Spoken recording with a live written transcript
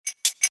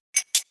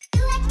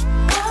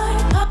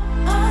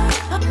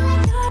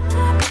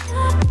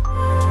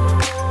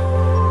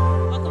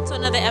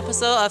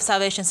episode of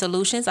Salvation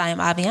Solutions. I am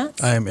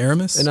Aviance. I am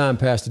Aramis. And I'm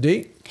Pastor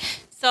D.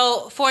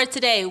 So for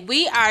today,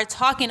 we are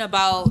talking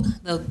about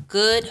the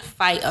good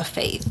fight of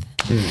faith.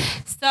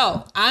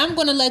 So I'm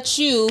going to let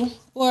you,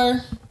 or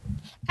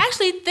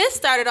actually this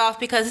started off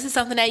because this is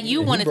something that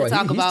you wanted to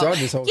talk about.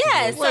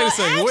 Yes. Wait a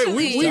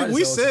second.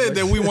 We said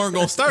that we weren't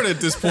going to start at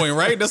this point,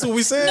 right? That's what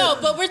we said. No,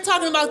 but we're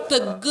talking about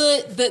the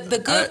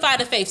good fight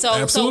of faith. So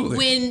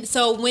absolutely.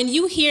 when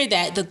you hear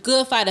that, the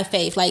good fight of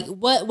faith, like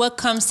what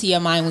comes to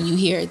your mind when you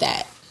hear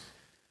that?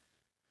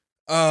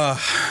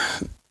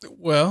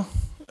 Well,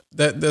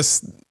 that's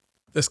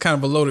kind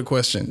of a loaded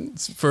question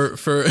for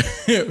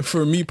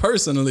for me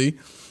personally.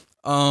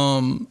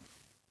 The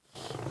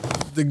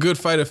good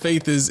fight of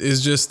faith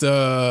is just you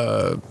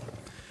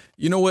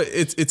know what,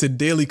 it's a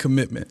daily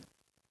commitment.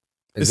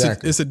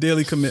 Exactly. It's a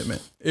daily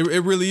commitment.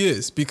 It really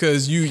is,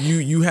 because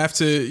you have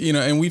to, you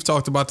know, and we've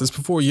talked about this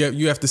before.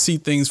 You have to see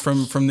things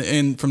from the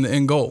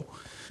end goal.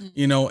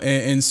 You know,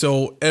 and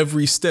so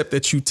every step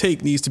that you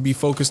take needs to be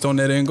focused on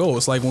that end goal.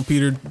 It's like when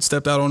Peter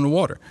stepped out on the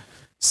water.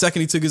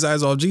 Second he took his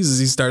eyes off Jesus,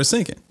 he started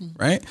sinking,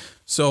 right?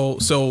 So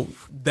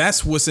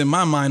that's what's in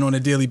my mind on a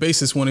daily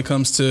basis when it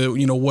comes to,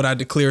 you know, what I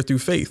declare through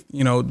faith.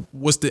 You know,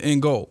 what's the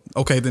end goal?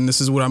 Okay, then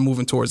this is what I'm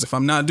moving towards. If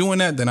I'm not doing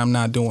that, then I'm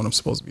not doing what I'm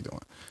supposed to be doing.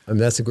 I mean,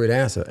 that's a great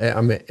answer.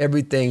 I mean,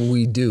 everything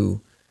we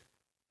do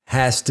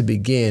has to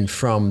begin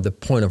from the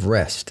point of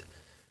rest.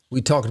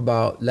 We talked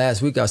about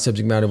last week, our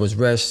subject matter was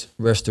rest,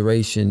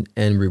 restoration,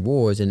 and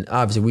rewards. And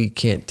obviously we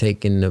can't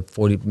take in the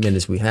 40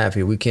 minutes we have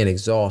here, we can't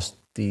exhaust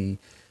the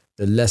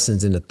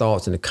lessons and the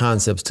thoughts and the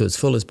concepts to its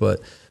fullest.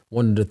 But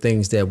one of the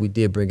things that we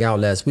did bring out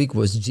last week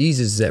was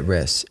Jesus is at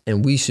rest,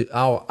 and we should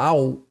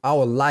our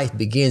life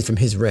begins from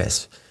his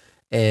rest.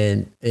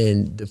 And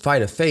the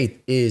fight of faith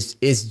is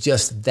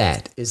just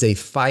that. It's a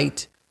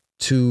fight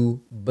to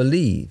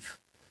believe.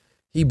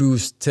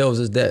 Hebrews tells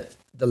us that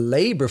the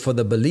labor for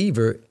the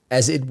believer,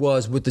 as it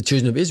was with the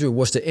children of Israel,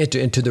 was to enter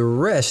into the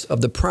rest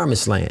of the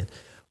promised land.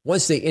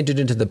 Once they entered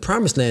into the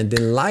promised land,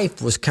 then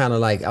life was kind of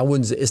like, I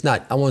won't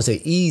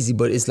say easy,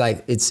 but it's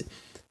like it's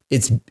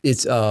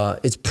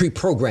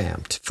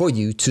pre-programmed for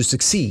you to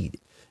succeed.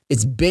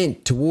 It's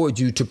bent toward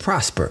you to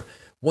prosper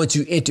once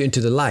you enter into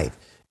the life.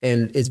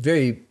 And it's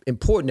very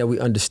important that we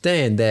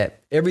understand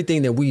that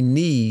everything that we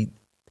need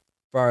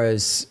as far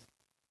as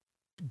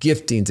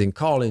giftings and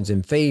callings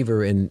and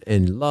favor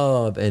and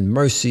love and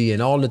mercy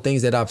and all the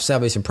things that our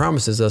salvation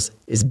promises us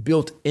is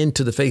built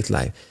into the faith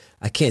life.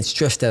 I can't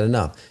stress that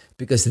enough,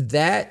 because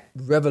that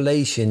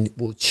revelation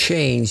will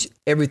change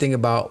everything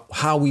about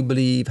how we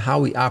believe, how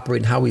we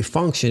operate, and how we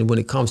function when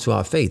it comes to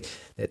our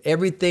faith. That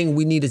everything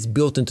we need is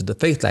built into the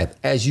faith life.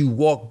 As you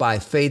walk by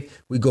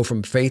faith, we go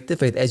from faith to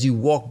faith. As you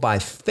walk by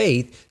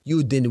faith,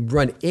 you then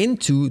run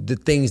into the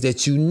things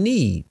that you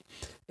need.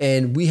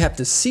 And we have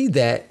to see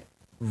that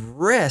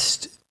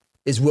rest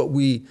is what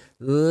we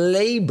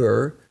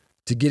labor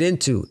to get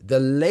into. The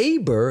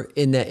labor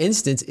in that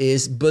instance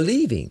is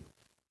believing.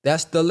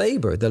 That's the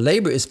labor. The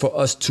labor is for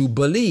us to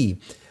believe.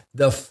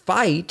 The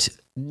fight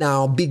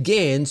now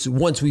begins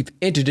once we've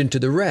entered into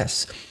the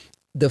rest.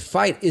 The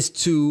fight is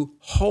to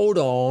hold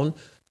on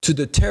to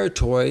the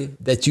territory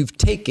that you've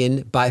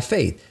taken by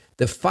faith.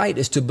 The fight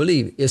is to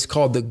believe. It's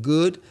called the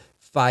good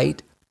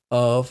fight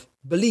of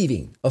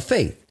believing, of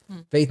faith.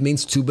 Faith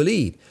means to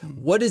believe.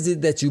 What is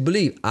it that you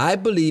believe? I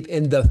believe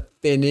in the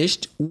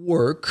finished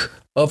work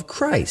of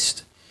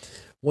Christ.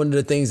 One of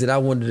the things that I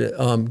wanted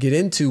to get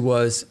into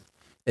was,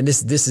 and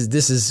this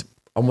is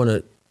I want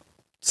to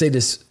say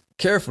this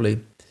carefully,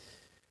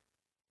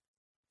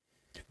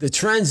 the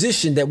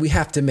transition that we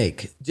have to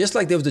make. Just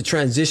like there was a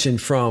transition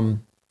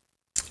from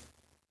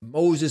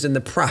Moses and the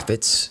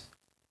prophets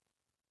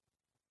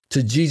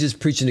to Jesus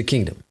preaching the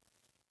kingdom.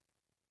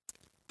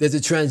 There's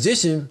a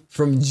transition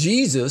from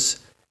Jesus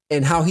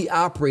and how he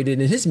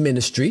operated in his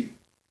ministry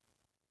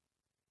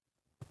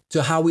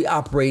to how we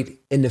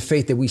operate in the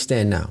faith that we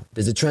stand now.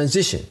 There's a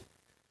transition.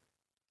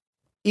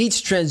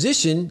 Each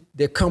transition,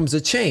 there comes a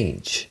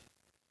change.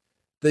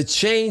 The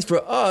change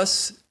for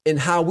us in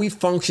how we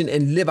function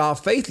and live our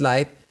faith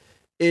life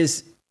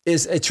is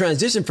a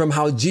transition from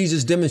how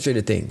Jesus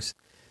demonstrated things.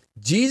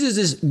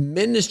 Jesus's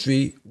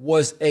ministry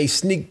was a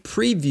sneak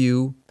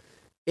preview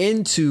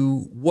into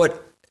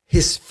what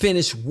his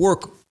finished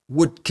work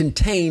would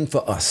contain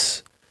for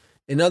us.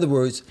 In other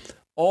words,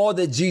 all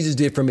that Jesus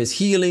did, from his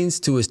healings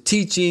to his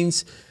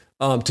teachings,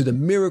 to the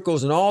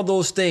miracles and all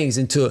those things,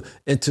 into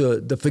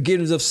the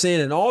forgiveness of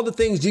sin and all the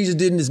things Jesus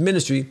did in his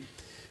ministry,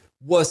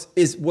 was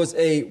a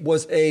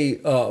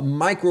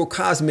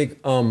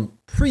microcosmic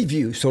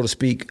preview, so to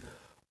speak,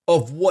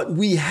 of what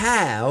we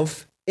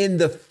have in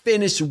the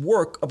finished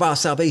work of our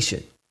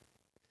salvation.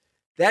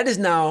 That is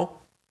now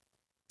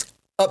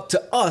up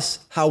to us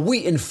how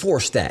we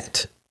enforce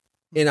that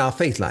in our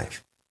faith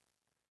life.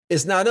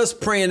 It's not us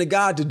praying to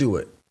God to do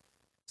it.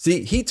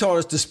 See, he taught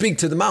us to speak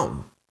to the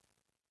mountain.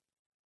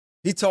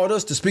 He taught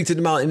us to speak to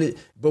the mountain,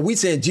 but we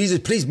said, Jesus,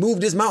 please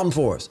move this mountain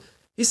for us.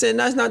 He said,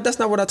 no, that's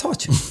not what I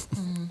taught you.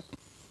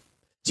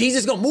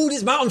 Jesus is going to move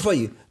this mountain for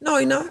you. No,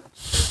 he's not.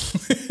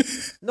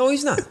 No,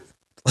 he's not.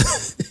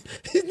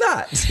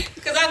 not.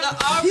 Because I can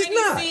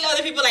already see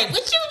other people like,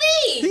 what you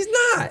mean? He's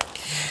not.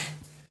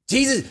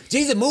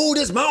 Jesus moved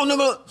this mountain.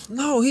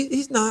 No,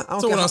 he's not.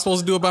 So what, I'm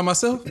supposed to do it by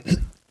myself?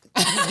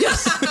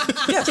 Yes,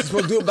 you're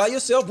supposed to do it by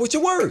yourself with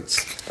your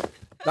words.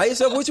 By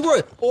yourself with your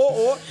words.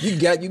 Or you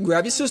can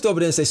grab your sister over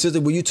there and say, sister,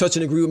 will you touch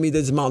and agree with me that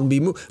this mountain be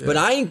moved? Yeah.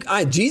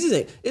 But Jesus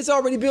ain't. It's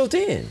already built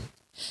in.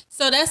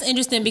 So that's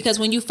interesting because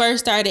when you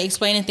first started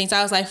explaining things,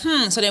 I was like,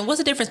 so then what's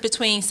the difference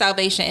between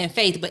salvation and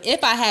faith? But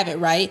if I have it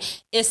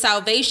right, is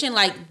salvation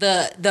like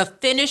the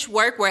finished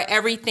work where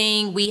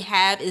everything we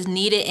have is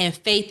needed, and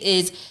faith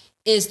is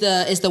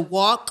the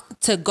walk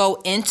to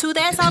go into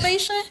that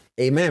salvation?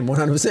 Amen.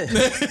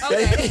 100%.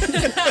 Okay.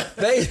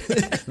 Faith,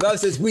 the Bible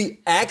says we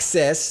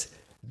access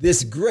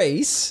this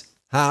grace,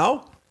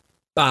 how?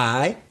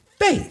 By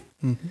faith.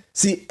 Mm-hmm.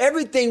 See,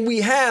 everything we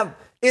have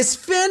is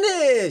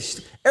finished.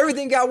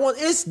 Everything God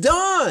wants, it's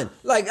done.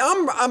 Like I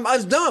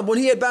was done. When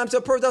he had by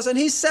himself purged us and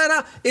he sat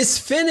out, it's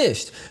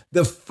finished.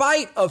 The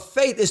fight of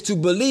faith is to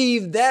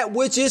believe that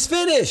which is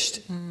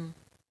finished. Mm.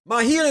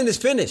 My healing is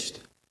finished.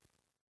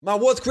 My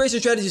wealth creation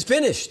strategy is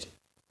finished.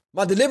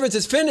 My deliverance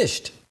is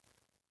finished.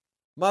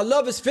 My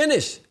love is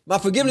finished. My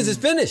forgiveness is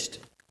finished.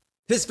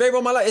 His favor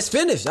on my life is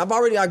finished.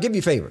 I'll give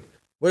you favor.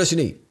 What else you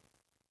need?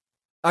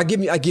 I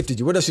gifted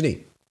you. What else you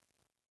need?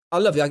 I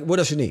love you. What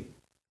else you need?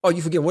 Oh,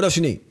 you forgive. What else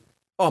you need?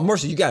 Oh,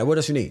 mercy, you got it. What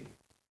else you need?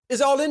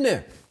 It's all in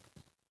there.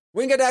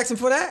 We ain't got to ask him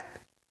for that.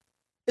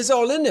 It's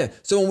all in there.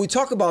 So when we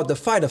talk about the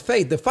fight of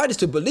faith, the fight is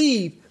to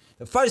believe.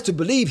 The fight is to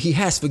believe he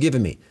has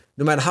forgiven me,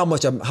 no matter how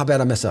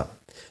bad I mess up.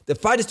 The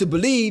fight is to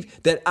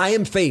believe that I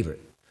am favored.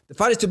 The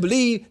fight is to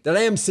believe that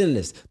I am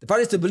sinless. The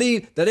fight is to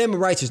believe that I am in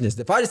righteousness.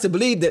 The fight is to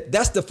believe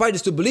that's the fight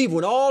is to believe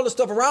when all the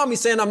stuff around me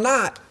saying I'm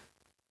not.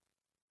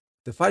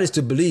 The fight is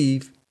to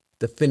believe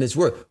the finished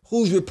work.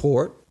 Whose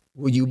report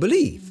will you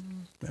believe?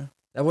 Yeah.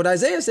 That's what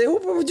Isaiah said.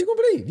 What you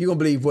gonna believe? You gonna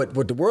believe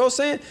what the world's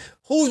saying?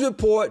 Whose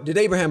report did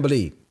Abraham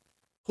believe?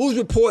 Whose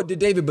report did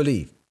David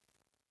believe?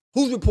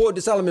 Whose report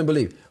did Solomon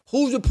believe?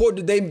 Whose report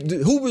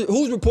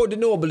whose report did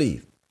Noah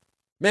believe?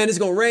 Man, it's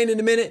gonna rain in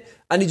a minute.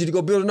 I need you to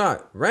go build an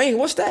ark. Rain?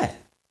 What's that?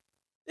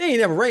 It ain't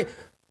never rain.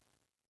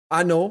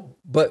 I know,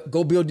 but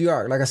go build the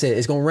ark. Like I said,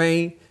 it's gonna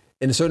rain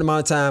in a certain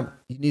amount of time.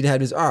 You need to have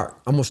this ark.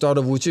 I'm gonna start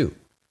over with you.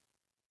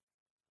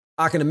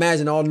 I can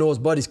imagine all Noah's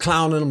buddies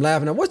clowning him,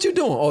 laughing at, what you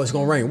doing? Oh, it's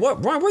gonna rain.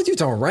 What, Ron, what are you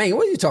talking rain?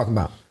 What are you talking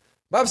about?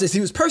 The Bible says he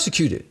was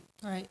persecuted.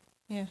 Right,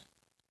 yeah.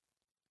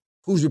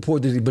 Whose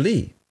report did he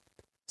believe?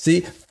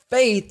 See,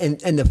 faith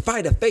and the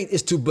fight of faith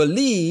is to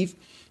believe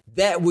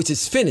that which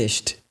is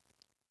finished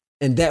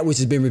and that which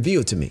has been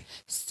revealed to me.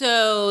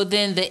 So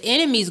then the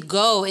enemy's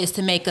goal is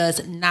to make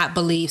us not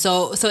believe.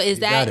 So is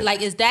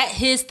that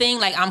his thing?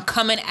 Like, I'm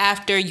coming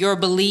after your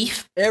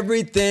belief?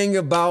 Everything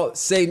about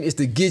Satan is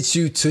to get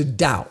you to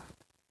doubt.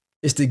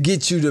 It's to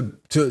get you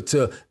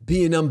to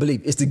be in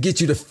unbelief. It's to get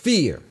you to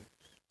fear.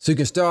 So you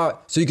can start.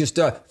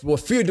 What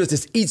fear does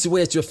is eats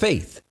away at your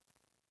faith,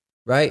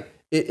 right?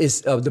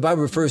 It's the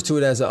Bible refers to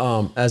it as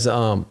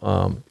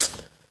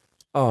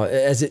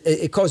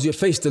it causes your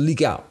faith to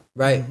leak out,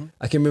 right? Mm-hmm.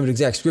 I can't remember the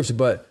exact scripture,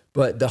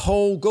 but the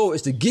whole goal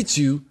is to get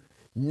you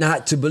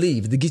not to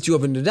believe, to get you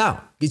up into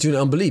doubt, get you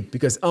into unbelief,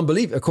 because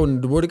unbelief, according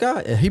to the Word of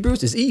God in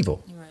Hebrews, is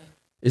evil. Right.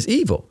 It's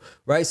evil,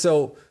 right?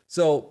 So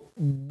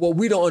what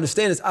we don't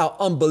understand is our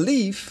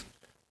unbelief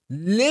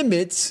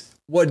limits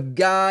what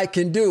God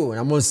can do. And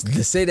I'm going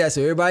to say that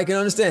so everybody can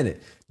understand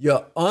it.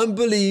 Your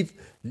unbelief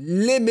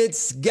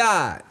limits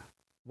God.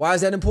 Why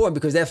is that important?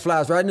 Because that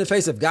flies right in the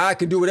face of God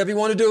can do whatever he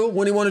want to do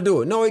when he want to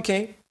do it. No, he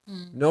can't.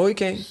 No, he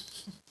can't.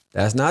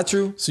 That's not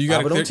true. So you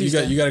got to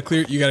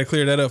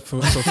clear that up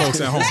for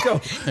folks at home. Let's go.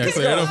 Clear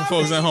that up for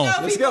folks at home.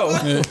 Let's go.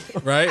 Yeah,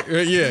 right?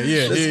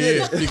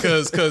 Yeah.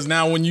 Because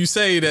now when you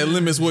say that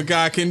limits what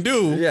God can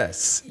do,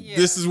 yes,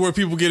 this is where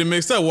people get it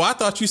mixed up. Well, I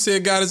thought you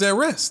said God is at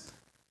rest.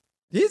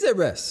 He's at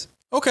rest.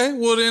 Okay,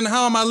 well then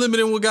how am I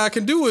limiting what God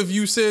can do if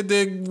you said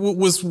that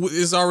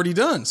is already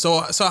done?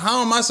 So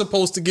how am I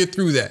supposed to get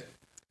through that?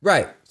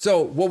 Right.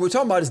 So what we're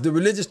talking about is the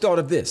religious thought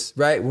of this,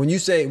 right? When you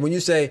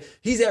say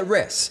he's at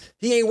rest,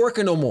 he ain't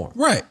working no more.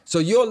 Right. So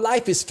your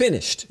life is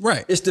finished.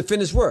 Right. It's the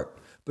finished work.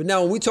 But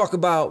now when we talk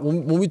about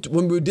when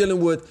we're dealing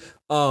with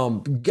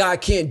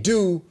God can't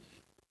do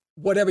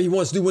whatever he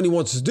wants to do when he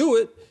wants to do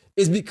it,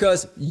 is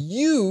because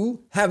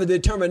you have a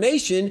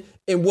determination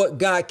in what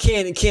God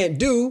can and can't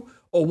do,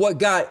 or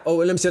let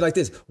me say it like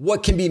this,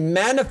 what can be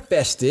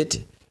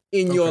manifested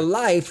in your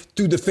life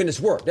through the finished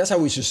work. That's how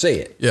we should say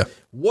it. Yeah.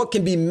 What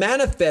can be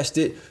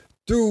manifested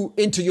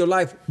into your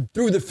life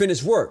through the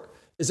finished work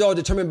is all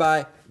determined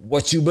by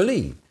what you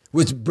believe,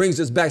 which brings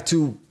us back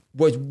to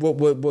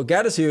what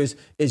got us here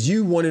is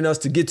you wanting us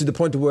to get to the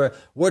point to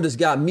where does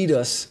God meet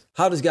us?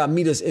 How does God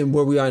meet us in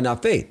where we are in our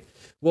faith?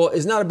 Well,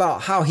 it's not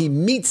about how he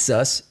meets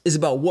us. It's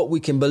about what we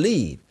can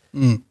believe.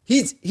 Mm.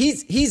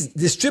 He's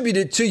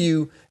distributed to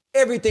you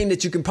everything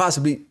that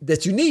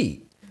you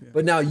need.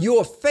 But now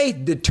your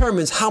faith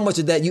determines how much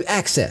of that you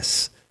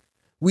access.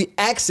 We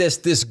access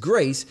this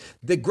grace.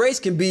 The grace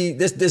can be,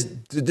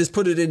 this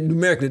put it in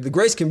numerically, the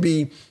grace can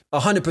be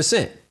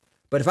 100%.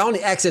 But if I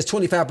only access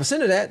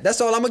 25% of that, that's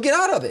all I'm gonna get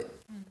out of it.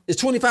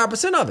 It's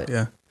 25% of it.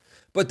 Yeah.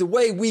 But the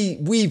way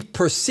we've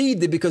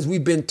perceived it, because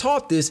we've been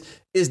taught this,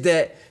 is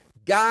that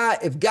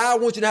if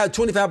God wants you to have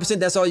 25%,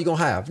 that's all you're gonna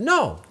have.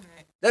 No.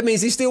 That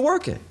means he's still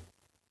working.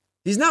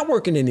 He's not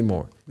working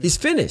anymore. He's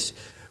finished.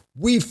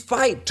 We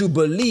fight to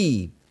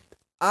believe.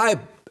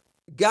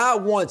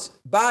 God wants,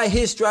 by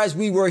his stripes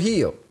we were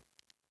healed.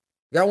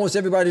 God wants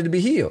everybody to be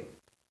healed.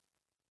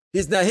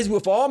 It's not his will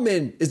for all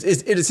men. It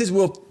is his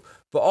will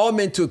for all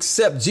men to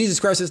accept Jesus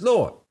Christ as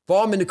Lord. For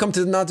all men to come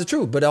to the knowledge of the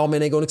truth, but all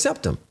men ain't gonna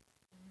accept him.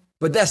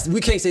 But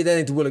we can't say that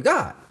ain't the will of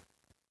God.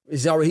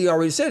 He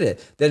already said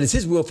that it's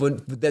his will for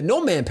that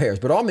no man perish,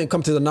 but all men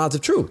come to the knowledge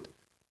of truth.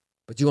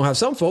 But you're gonna have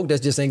some folk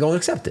that just ain't gonna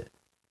accept it.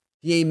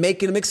 He ain't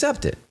making them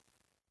accept it.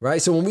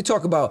 Right? So when we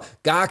talk about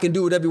God can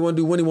do whatever he want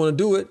to do when he want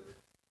to do it,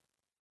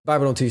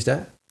 Bible don't teach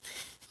that.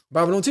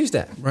 Bible don't teach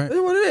that. Right.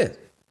 That's what it is.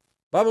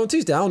 Bible don't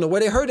teach that. I don't know where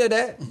they heard that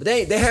at, but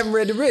they haven't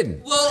read the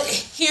written. Well,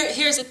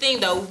 here's the thing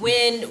though.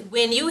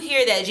 When you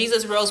hear that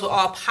Jesus rose with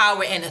all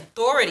power and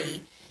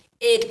authority,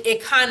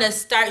 it kind of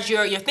starts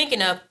your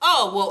thinking of,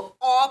 oh, well,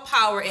 all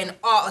power and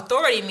all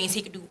authority means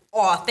he could do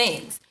all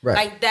things. Right.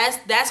 Like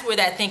that's where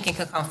that thinking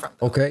could come from.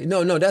 Okay.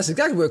 No, that's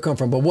exactly where it come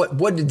from. But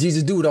what did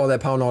Jesus do with all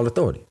that power and all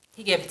authority?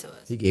 He gave it to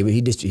us. He gave it.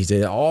 He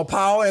said, all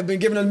power has been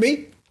given unto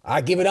me.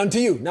 I give it unto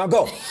you. Now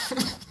go.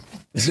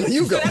 So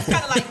you go. So that's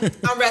kind of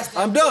like, I'm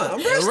resting. I'm done. I'm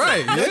resting.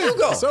 Right. Now Yeah. you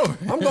go. So-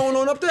 I'm going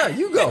on up there.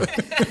 You go.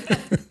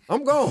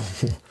 I'm gone.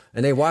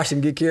 And they watch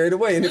him get carried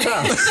away in the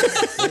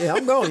crowd. Yeah,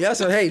 I'm gone. Y'all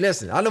said, hey,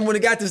 listen, I done went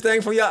and got this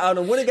thing for y'all. I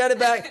done went and got it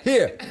back.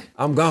 Here,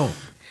 I'm gone.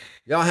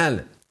 Y'all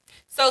handle it.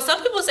 So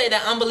some people say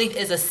that unbelief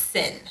is a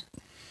sin.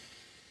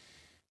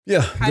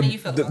 Yeah. How do you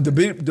feel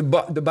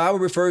about the Bible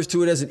refers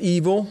to it as an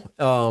evil,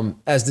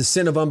 as the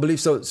sin of unbelief.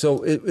 So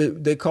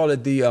they call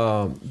it the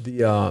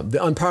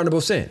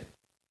unpardonable sin.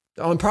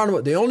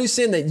 The only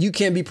sin that you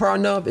can't be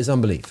pardoned of is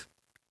unbelief.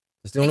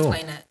 That's the only one.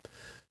 Explain that.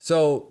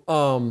 So,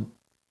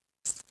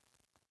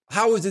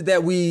 how is it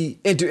that we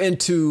enter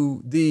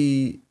into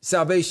the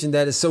salvation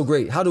that is so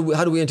great? How do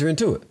we enter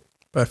into it?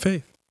 By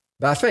faith.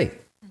 By faith,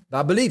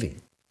 by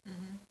believing.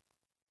 Mm-hmm.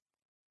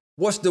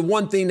 What's the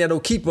one thing that'll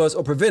keep us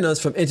or prevent us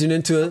from entering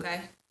into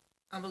Okay.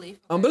 Unbelief.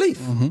 Okay. unbelief?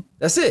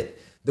 That's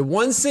it. The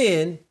one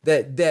sin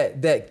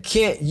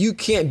that you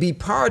can't be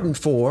pardoned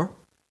for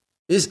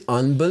is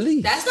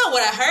unbelief. That's not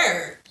what I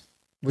heard.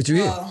 What you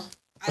hear? Well,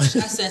 I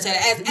shouldn't say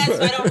that. As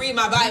I don't read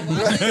my Bible, I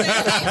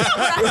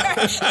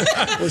shouldn't say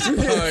that. What you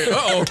hear?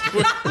 Like,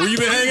 where you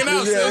been hanging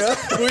out,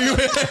 sis? Where you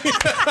been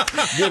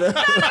hanging out?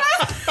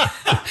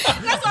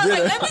 That's why I was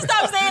like, let me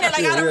stop saying it.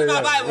 Like I don't read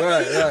my Bible.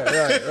 Right.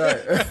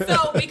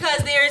 So because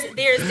there's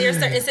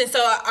certain sins. So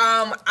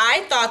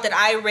I thought that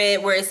I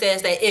read where it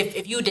says that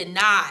if you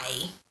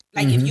deny,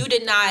 like if you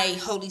deny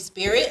Holy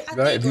Spirit, I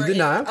Right, think, if you or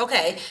deny.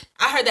 okay,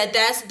 I heard that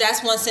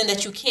that's one sin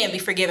that you can't be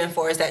forgiven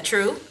for. Is that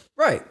true?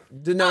 Right.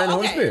 Denying the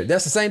Holy okay. Spirit.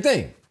 That's the same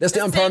thing. That's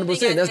the unpardonable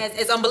sin.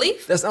 As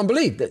unbelief. That's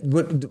unbelief.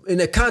 In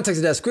the context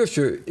of that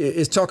scripture,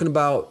 it's talking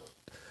about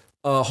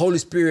Holy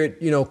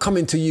Spirit,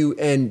 coming to you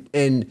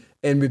and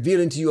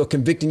revealing to you or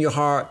convicting your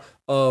heart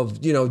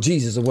of,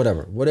 Jesus or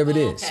whatever it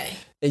is. Okay.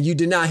 And you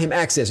deny him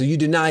access, or you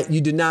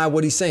deny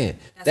what he's saying.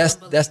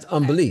 That's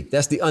unbelief.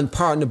 That's the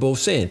unpardonable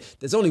sin.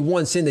 There's only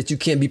one sin that you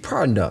can't be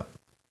pardoned of.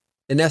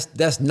 And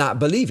that's not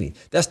believing.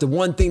 That's the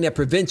one thing that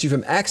prevents you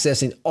from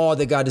accessing all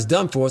that God has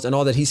done for us and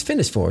all that he's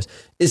finished for us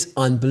is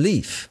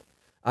unbelief.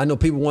 I know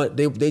people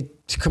they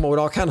come up with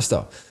all kind of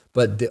stuff,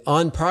 but the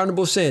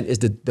unpardonable sin is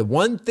the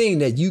one thing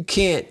that you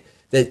can't,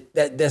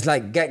 that's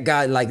like got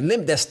God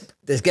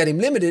that's got him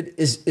limited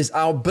is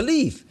our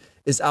belief,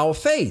 is our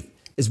faith.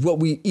 Is what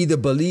we either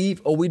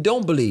believe or we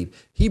don't believe.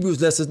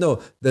 Hebrews lets us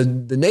know the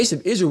nation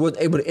of Israel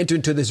wasn't able to enter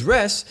into this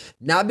rest,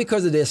 not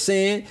because of their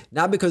sin,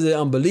 not because of their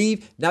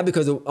unbelief, not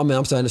because of, I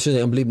shouldn't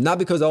say unbelief, not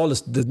because of all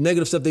the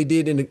negative stuff they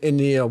did in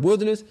the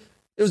wilderness.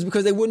 It was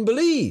because they wouldn't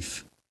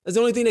believe. That's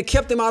the only thing that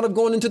kept them out of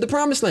going into the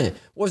promised land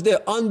was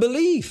their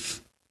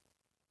unbelief.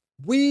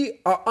 We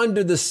are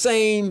under the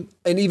same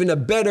and even a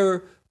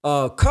better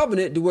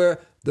covenant to where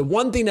the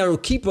one thing that will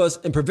keep us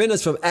and prevent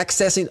us from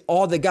accessing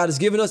all that God has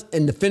given us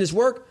in the finished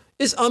work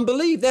is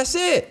unbelief. That's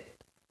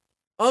it.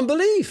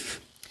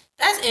 Unbelief.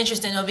 That's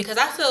interesting though, because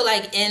I feel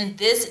like in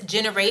this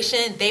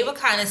generation, they would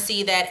kind of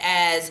see that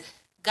as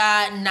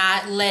God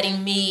not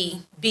letting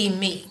me be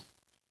me.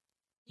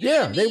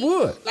 Yeah, they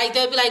would. Like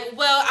they'll be like,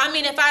 well, I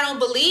mean, if I don't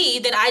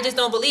believe, then I just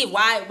don't believe.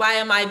 Why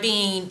am I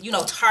being,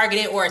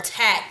 targeted or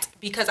attacked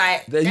because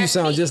You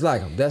sound just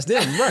like them. That's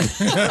them,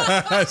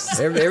 right?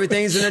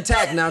 Everything's an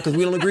attack now because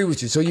we don't agree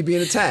with you, so you're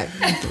being attacked.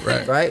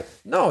 Right?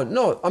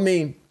 No. I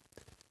mean,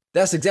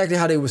 that's exactly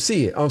how they would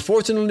see it.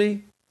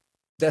 Unfortunately,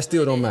 that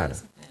still don't matter.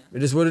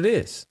 It is what it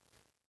is,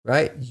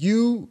 right?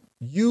 You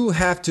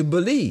have to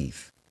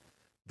believe.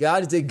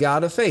 God is a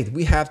God of faith.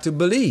 We have to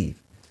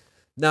believe.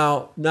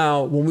 Now,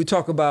 when we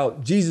talk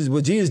about Jesus,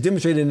 what Jesus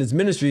demonstrated in his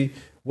ministry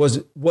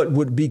was what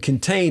would be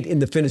contained in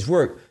the finished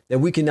work that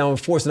we can now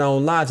enforce in our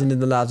own lives and in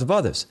the lives of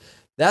others.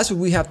 That's what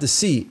we have to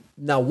see.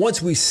 Now,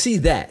 once we see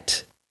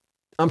that,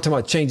 I'm talking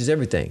about changes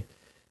everything.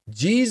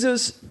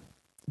 Jesus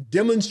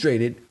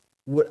demonstrated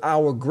what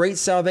our great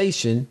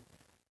salvation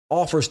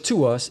offers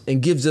to us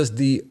and gives us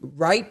the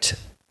right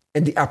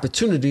and the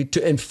opportunity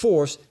to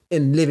enforce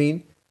in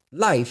living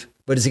life,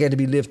 but it's got to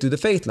be lived through the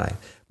faith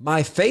life.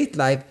 My faith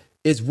life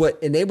is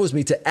what enables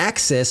me to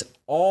access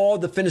all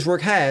the finished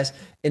work has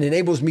and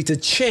enables me to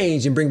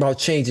change and bring about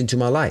change into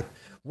my life.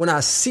 When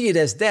I see it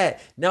as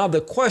that, now the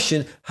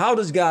question, how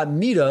does God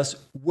meet us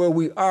where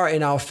we are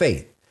in our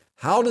faith?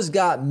 How does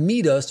God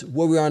meet us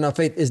where we are in our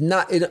faith is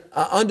not,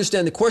 I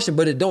understand the question,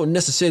 but it don't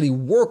necessarily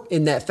work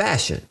in that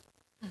fashion.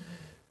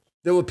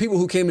 There were people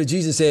who came to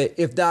Jesus and said,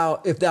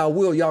 if thou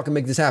will, y'all can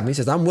make this happen. He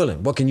says, I'm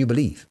willing. What can you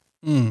believe?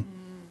 He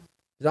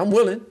says, I'm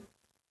willing.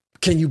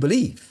 Can you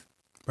believe?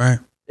 Right.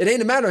 It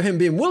ain't a matter of him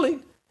being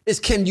willing. It's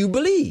can you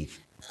believe?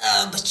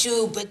 But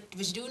you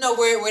do know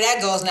where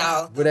that goes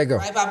now. Where that go?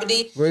 Right, Papa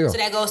D? Where you go? So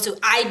that goes to,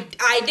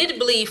 I did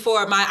believe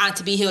for my aunt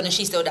to be healed and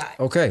she still died.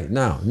 Okay,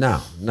 now,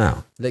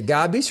 let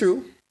God be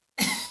true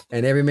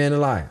and every man a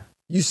liar.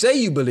 You say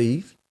you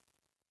believe,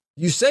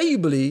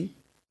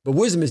 but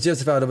wisdom is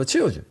justified of her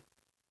children.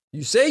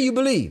 You say you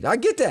believe. I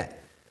get that.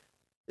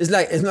 It's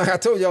like I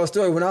told y'all a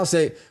story when I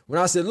said,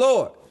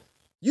 Lord,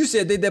 you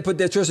said they that put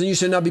their trust in you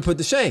should not be put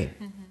to shame.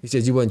 Mm-hmm. He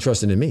said, you wasn't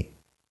trusting in me.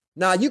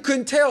 Now, you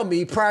couldn't tell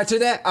me prior to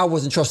that I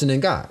wasn't trusting in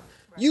God.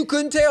 Right. You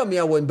couldn't tell me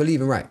I wasn't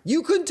believing right.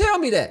 You couldn't tell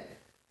me that.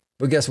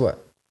 But guess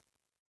what?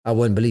 I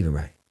wasn't believing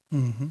right.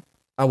 Mm-hmm.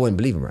 I wasn't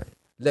believing right.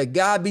 Let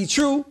God be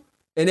true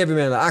and every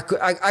man.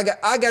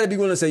 I got to be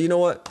willing to say, you know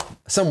what?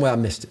 Somewhere I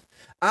missed it.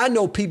 I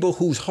know people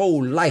whose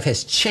whole life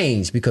has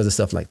changed because of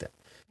stuff like that.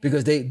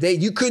 Because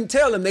you couldn't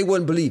tell them they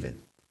wasn't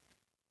believing.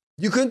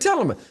 You couldn't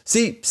tell them.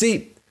 See,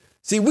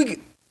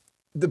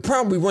 the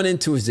problem we run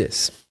into is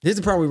this. Here's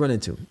the problem we run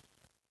into.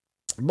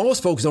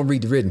 Most folks don't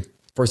read the written,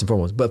 first and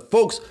foremost, but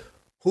folks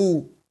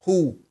who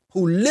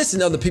listen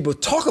to other people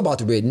talk about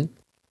the written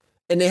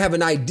and they have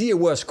an idea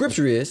where a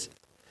scripture is,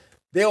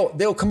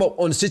 they'll come up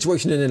on a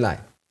situation in their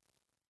life.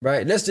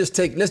 Right? Let's just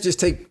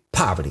take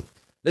poverty.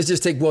 Let's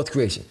just take wealth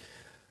creation.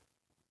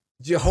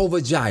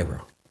 Jehovah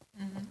Jireh.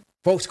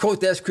 Folks quote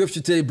that scripture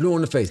till they blue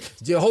in the face.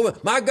 Jehovah,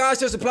 my God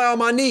shall supply all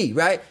my need,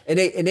 right? And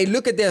they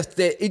look at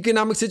their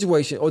economic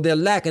situation or their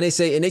lack, and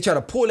they try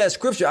to pull that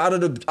scripture out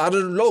of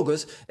the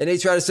logos, and they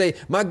try to say,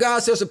 my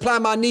God shall supply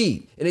my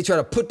need. And they try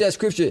to put that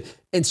scripture,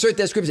 insert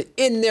that scripture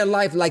in their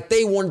life like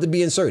they wanted to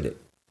be inserted.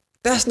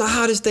 That's not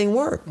how this thing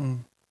works.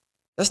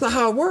 That's not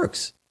how it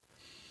works.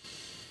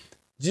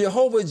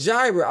 Jehovah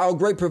Jireh, our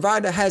great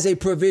provider, has a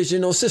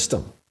provisional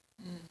system.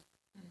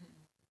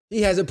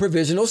 He has a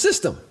provisional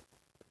system.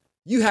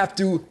 You have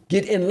to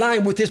get in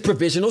line with his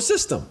provisional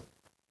system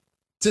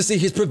to see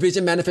his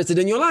provision manifested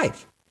in your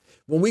life.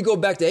 When we go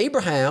back to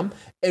Abraham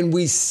and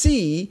we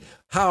see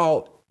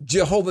how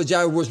Jehovah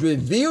Jireh was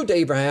revealed to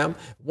Abraham,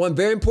 one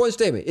very important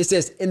statement. It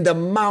says, in the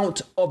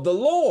mount of the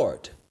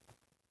Lord,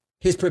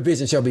 his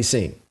provision shall be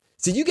seen.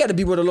 See, you got to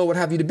be where the Lord would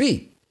have you to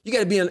be. You got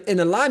to be in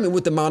alignment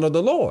with the mount of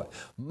the Lord.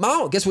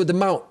 Guess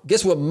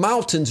what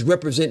mountains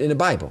represent in the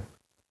Bible?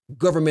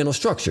 Governmental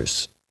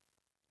structures,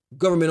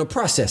 governmental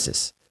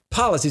processes,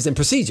 policies and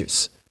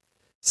procedures.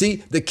 See,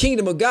 the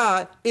kingdom of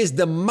God is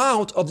the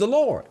mount of the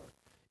Lord.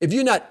 If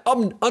you're not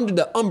under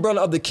the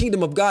umbrella of the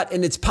kingdom of God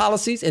and its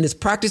policies and its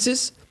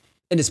practices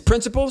and its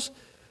principles,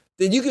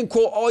 then you can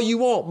quote all you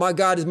want. My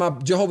God is my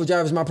Jehovah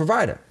Jireh is my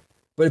provider.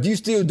 But if you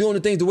still doing the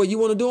things the way you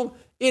want to do them,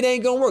 it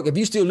ain't going to work. If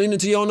you still leaning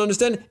to your own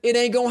understanding, it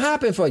ain't going to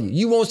happen for you.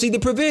 You won't see the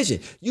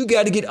provision. You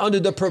got to get under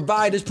the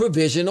provider's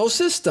provisional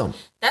system.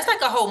 That's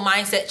like a whole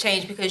mindset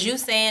change because you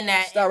saying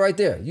that. Stop right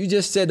there. You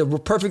just said the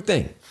perfect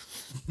thing.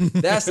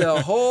 That's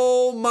a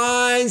whole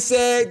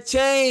mindset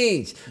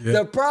change. Yep.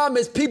 The problem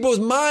is people's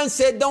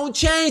mindset don't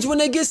change when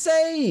they get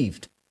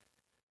saved.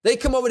 They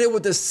come over there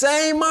with the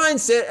same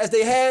mindset as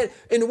they had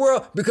in the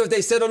world because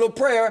they said a little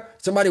prayer.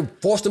 Somebody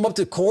forced them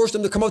to coerce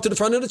them to come up to the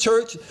front of the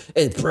church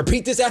and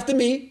repeat this after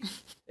me.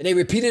 And they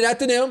repeat it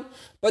after them.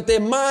 But their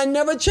mind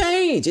never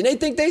changed and they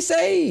think they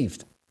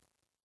saved.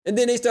 And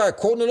then they start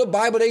quoting a little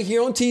Bible they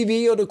hear on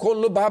TV or they quote a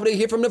little Bible they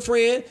hear from the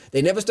friend.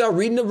 They never start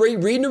reading the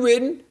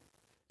written.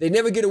 They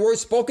never get a word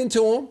spoken to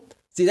them.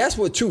 See, that's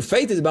what true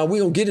faith is about. We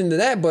don't get into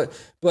that, but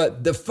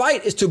the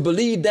fight is to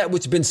believe that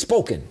which's been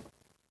spoken.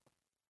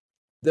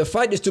 The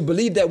fight is to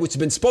believe that which's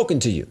been spoken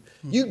to you.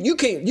 You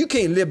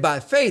can't live by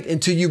faith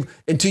until you've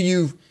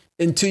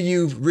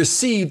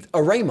received a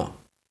rhema.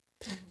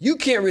 You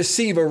can't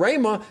receive a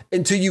rhema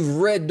until you've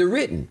read the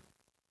written.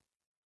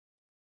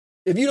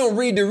 If you don't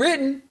read the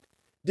written,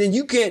 then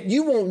you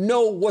won't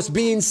know what's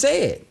being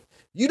said.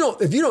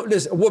 If you don't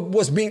listen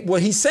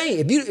what he's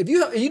saying, if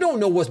you don't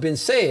know what's been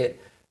said,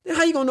 then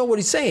how you gonna know what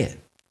he's saying?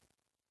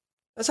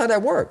 That's how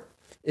that works.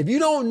 If you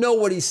don't know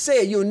what he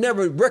said, you'll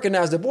never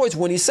recognize the voice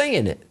when he's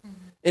saying it.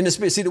 In the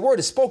spirit. See, the word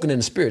is spoken in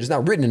the spirit. It's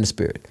not written in the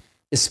spirit.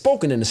 It's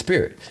spoken in the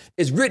spirit.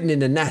 It's written in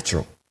the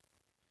natural.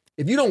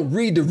 If you don't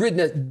read the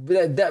written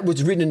that which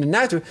is written in the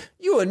natural,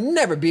 you will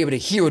never be able to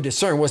hear or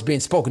discern what's being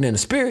spoken in the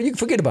spirit. You can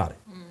forget about it.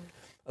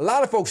 A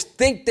lot of folks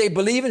think they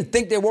believe and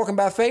think they're walking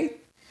by faith.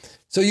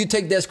 So you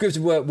take that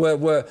scripture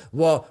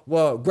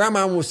where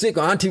grandma was sick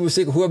or auntie was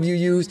sick or whoever you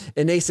use,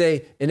 and they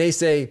say,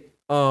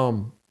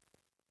 well,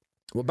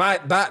 by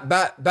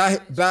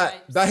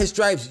his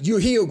stripes you're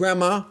healed,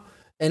 grandma,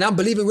 and I'm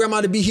believing grandma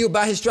to be healed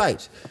by his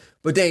stripes.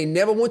 But they ain't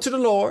never went to the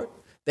Lord.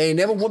 They ain't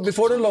never went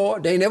before the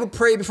Lord. They ain't never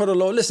prayed before the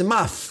Lord. Listen,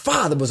 my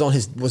father was on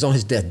his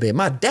deathbed.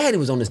 My daddy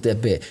was on his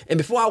deathbed. And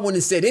before I went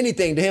and said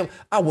anything to him,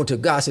 I went to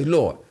God and said,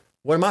 Lord,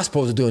 what am I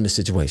supposed to do in this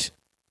situation?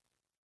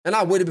 And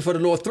I waited before the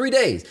Lord 3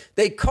 days.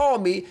 They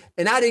called me,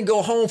 and I didn't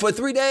go home for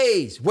 3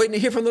 days waiting to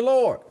hear from the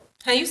Lord.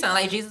 Hey, you sound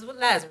like Jesus with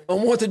Lazarus.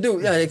 On what to do.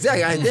 Yeah,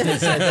 exactly.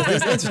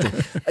 That's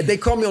interesting. They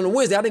called me on a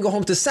Wednesday. I didn't go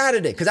home till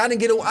Saturday because I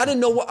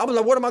didn't know what, I was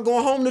like, what am I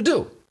going home to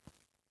do?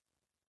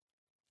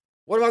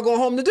 What am I going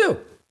home to do?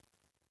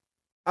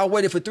 I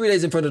waited for 3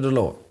 days in front of the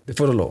Lord,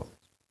 before the Lord.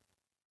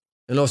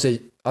 And the Lord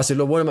I said,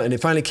 Lord, what am I? And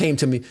it finally came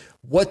to me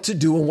what to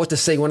do and what to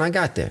say when I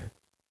got there.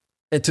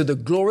 And to the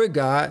glory of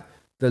God,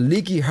 the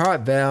leaky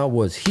heart valve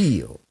was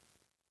healed.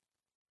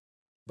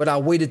 But I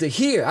waited to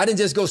hear. I didn't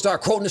just go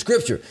start quoting the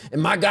scripture.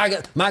 And my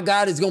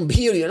God is going to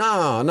heal you.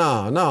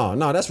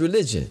 No. That's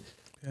religion.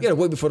 Yeah. You got to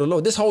wait before the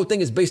Lord. This whole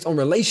thing is based on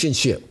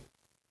relationship.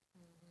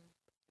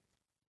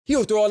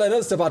 He'll throw all that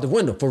other stuff out the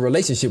window for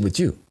relationship with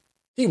you.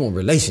 He want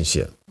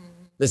relationship.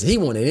 Listen, he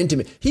wanted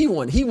intimate. He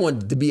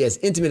wanted to be as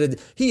intimate as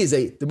he is.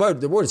 The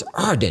word is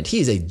ardent.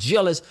 He is a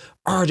jealous,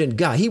 ardent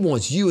God. He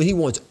wants you and he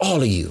wants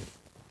all of you.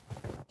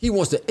 He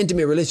wants the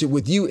intimate relationship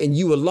with you and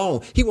you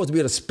alone. He wants to be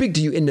able to speak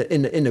to you in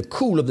the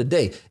cool of the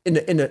day, in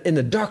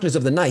the darkness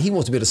of the night. He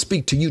wants to be able to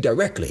speak to you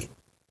directly.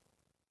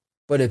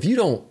 But if you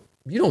don't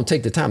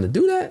take the time to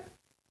do that,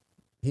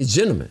 he's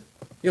gentleman.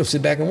 He'll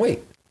sit back and wait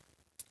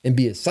and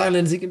be as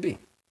silent as he can be.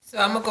 So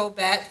I'm gonna go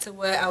back to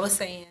what I was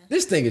saying.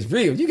 This thing is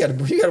real. You gotta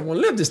want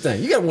to live this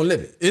thing. You gotta want to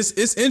live it.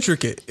 It's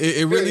intricate.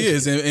 It really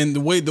is. And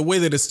the way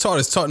that it's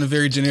taught in a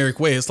very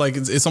generic way. It's like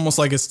it's almost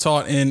like it's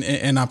taught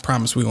and I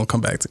promise we're gonna come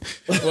back to it.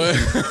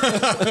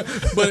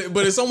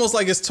 But it's almost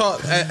like it's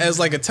taught as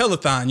like a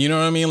telethon. You know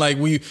what I mean? Like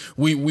we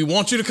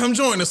want you to come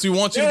join us. We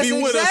want you to be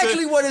with us. That's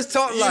exactly what it's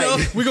taught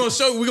like. We're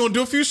gonna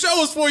do a few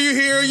shows for you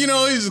here. You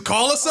know, you just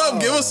call us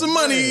up, give us some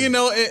money. Man. You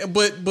know,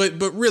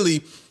 but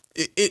really.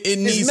 It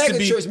needs to be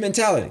mega church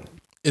mentality.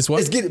 It's what?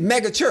 It's get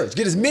mega church.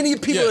 Get as many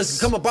people as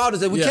come about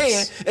as we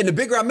can. And the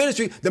bigger our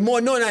ministry, the more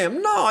anointed I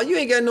am. No, you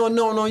ain't got no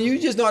anointing on you. You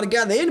just know how to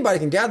gather. Anybody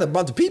can gather a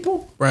bunch of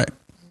people. Right.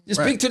 Just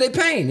speak to their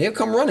pain. They'll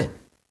come running.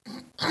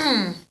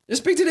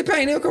 Just speak to their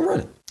pain. They'll come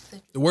running.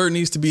 The word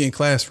needs to be in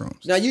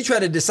classrooms. Now you try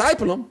to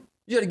disciple them.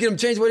 You try to get them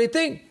to change the way they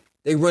think.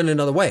 They run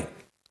another way.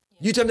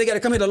 You tell them they got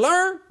to come here to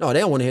learn. No, they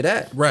don't want to hear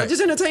that. Right.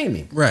 Just entertain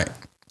me. Right.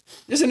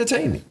 Just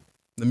entertain me.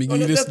 Let me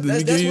give you this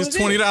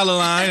 $20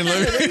 line.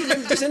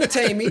 Just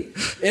entertain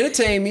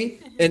me,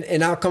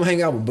 and I'll come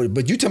hang out.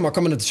 But you talking about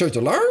coming to the church to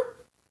learn?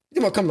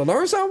 You talking about coming to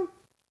learn something?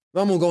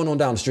 I'm gonna go on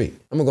down the street.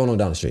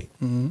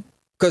 Mm-hmm.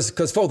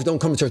 Because folks don't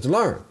come to church to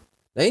learn.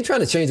 They ain't trying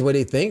to change the way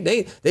they think.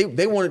 They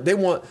want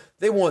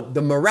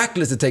the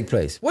miraculous to take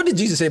place. What did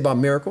Jesus say about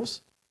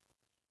miracles?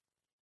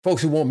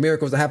 Folks who want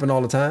miracles to happen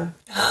all the time.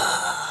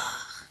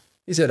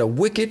 He said a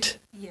wicked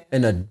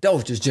and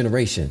adulterous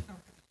generation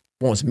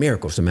wants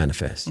miracles to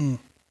manifest.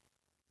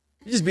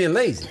 You're just being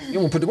lazy. You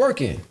don't want to put the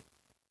work in.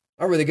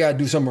 I really got to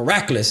do something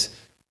miraculous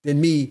than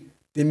me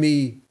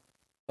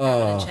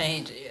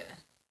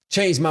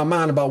change my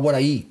mind about what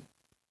I eat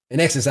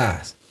and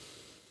exercise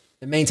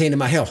and maintaining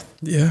my health.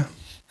 Yeah.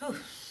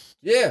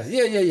 Yeah.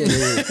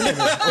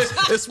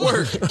 It's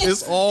work.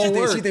 It's all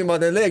work. She think about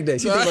that leg day.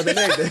 She think about that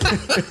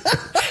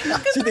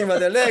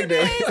leg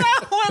day.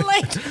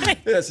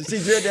 Yeah, so she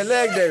dread that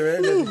leg day,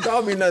 man.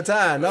 Call me another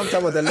time. I'm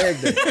talking about that leg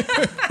day.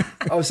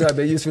 I'm sorry,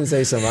 babe. You was going to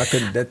say something. I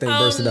couldn't. That thing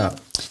bursted out.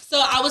 So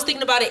I was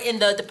thinking about it in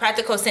the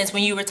practical sense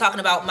when you were talking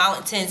about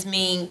mountains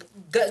mean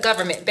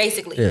government,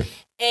 basically. Yeah.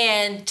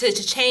 And to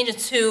change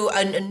into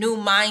a new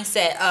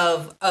mindset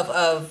of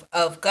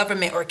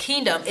government or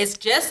kingdom, it's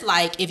just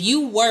like if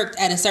you worked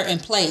at a certain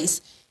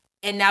place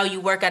and now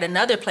you work at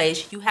another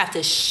place, you have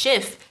to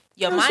shift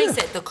your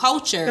mindset. The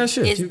culture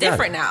is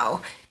different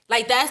now.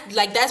 Like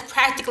that's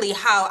practically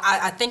how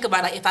I think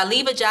about it. Like if I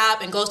leave a job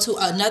and go to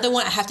another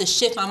one, I have to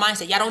shift my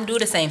mindset. Y'all don't do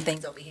the same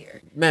things over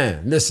here.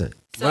 Man, listen.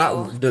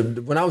 So,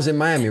 when I was in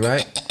Miami,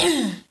 right?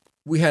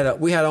 We had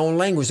our own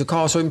language to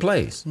call certain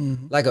plays.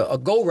 Mm-hmm. Like a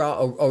go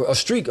route or a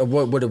streak of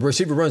where the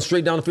receiver runs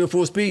straight down the field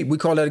full speed. We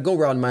call that a go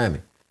route in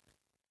Miami.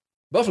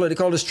 Buffalo, they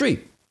call it a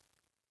streak.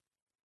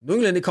 New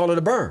England, they call it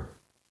a burn.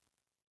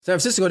 San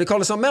Francisco, they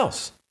call it something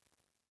else.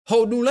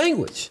 Whole new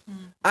language.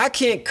 Mm-hmm. I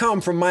can't come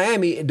from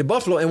Miami to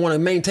Buffalo and want to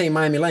maintain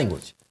Miami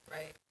language.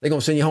 Right. They're going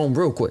to send you home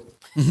real quick.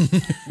 You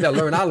got to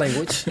learn our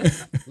language,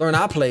 learn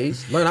our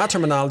plays, learn our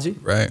terminology,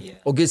 right?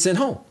 Or get sent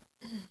home,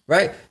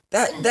 right?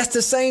 That's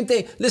the same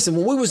thing. Listen,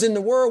 when we was in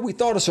the world, we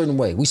thought a certain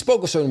way. We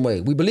spoke a certain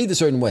way. We believed a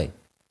certain way.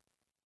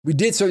 We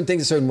did certain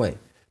things a certain way.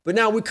 But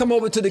now we come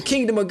over to the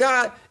kingdom of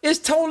God, it's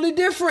totally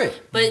different.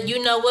 But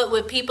you know what?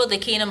 With people, the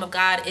kingdom of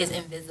God is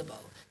invisible.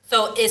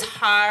 So it's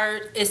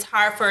hard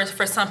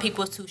for some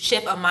people to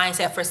shift a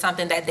mindset for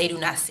something that they do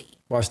not see.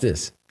 Watch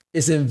this.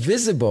 It's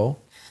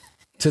invisible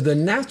to the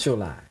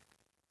natural eye.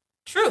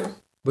 True.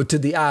 But to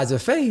the eyes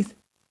of faith,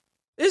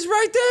 it's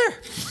right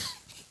there.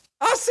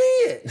 I see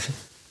it.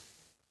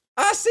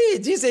 I see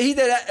it. Jesus said, he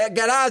that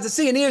got eyes to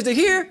see and ears to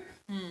hear.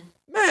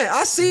 Man,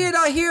 I see it,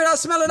 I hear it, I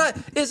smell it.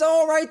 It's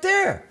all right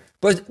there.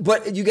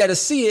 But you got to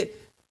see it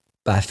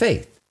by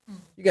faith.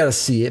 You got to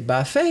see it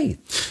by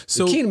faith.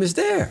 So, the kingdom is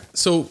there.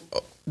 So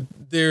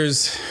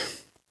there's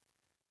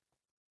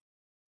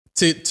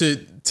to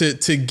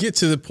get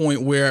to the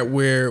point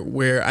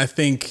where I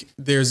think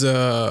there's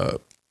a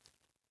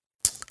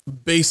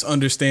base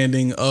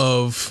understanding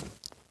of,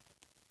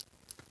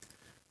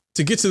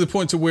 to get to the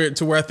point to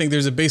where I think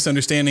there's a base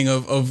understanding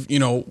of you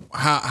know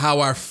how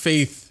our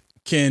faith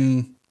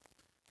can.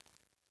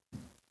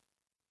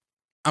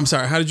 I'm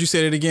sorry. How did you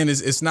say that again?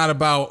 It's not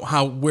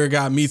about where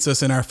God meets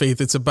us in our faith.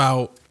 It's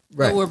about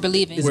what we're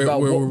believing.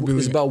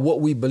 It's about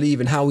what we believe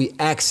and how we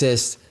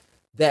access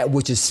that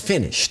which is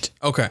finished.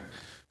 Okay.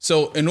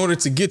 So in order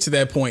to get to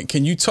that point,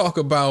 can you talk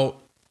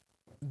about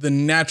the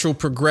natural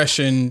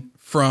progression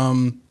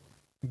from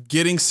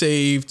getting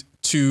saved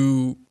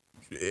to,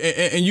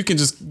 and you can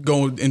just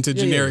go into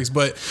generics,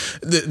 but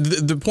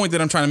the point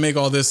that I'm trying to make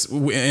all this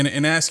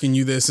and asking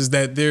you this is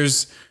that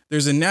there's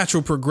a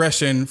natural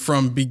progression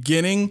from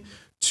beginning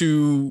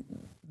to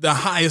the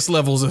highest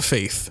levels of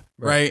faith,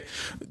 right?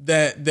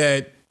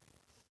 That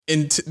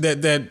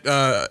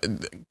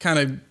kind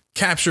of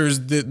captures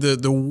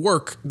the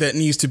work that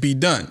needs to be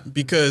done.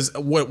 Because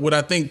what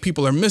I think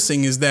people are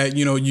missing is that,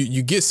 you know,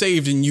 you get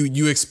saved and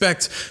you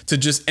expect to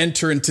just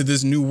enter into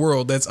this new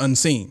world that's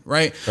unseen,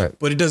 right?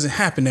 But it doesn't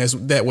happen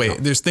that way.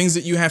 There's things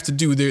that you have to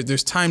do.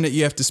 There's time that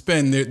you have to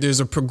spend. There's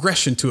a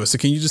progression to it. So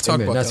can you just talk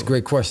about that? That's a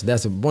great question.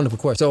 That's a wonderful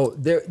question. So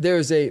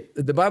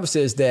the Bible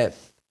says that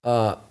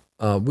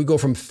we go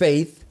from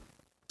faith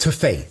to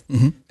faith.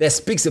 Mm-hmm. That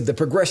speaks of the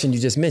progression you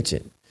just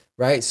mentioned.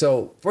 Right.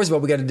 So first of all,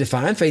 we got to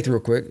define faith real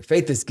quick.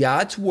 Faith is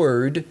God's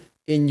word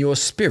in your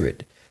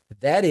spirit.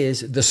 That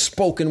is the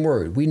spoken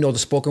word. We know the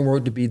spoken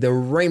word to be the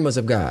rhemas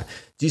of God.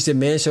 Jesus said,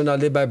 man shall not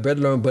live by bread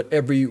alone, but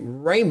every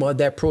rhema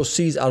that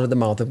proceeds out of the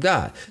mouth of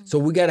God. So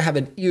we got to have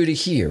an ear to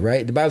hear,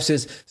 right? The Bible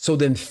says, so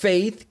then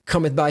faith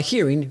cometh by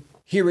hearing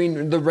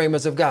the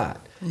rhemas of God.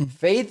 Mm-hmm.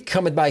 Faith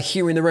cometh by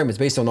hearing the rhemas,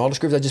 based on all the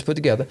scriptures I just put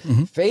together.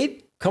 Mm-hmm.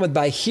 Faith cometh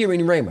by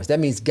hearing rhemas. That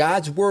means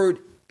God's word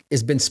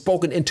has been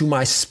spoken into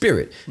my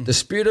spirit. Mm-hmm. The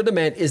spirit of the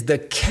man is the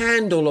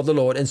candle of the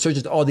Lord and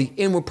searches all the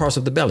inward parts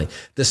of the belly.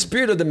 The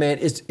spirit of the man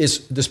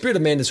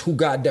is who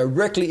God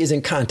directly is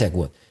in contact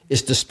with.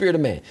 It's the spirit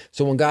of man.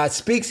 So when God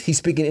speaks, he's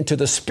speaking into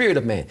the spirit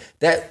of man.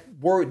 That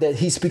word that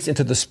he speaks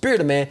into the spirit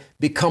of man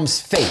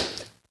becomes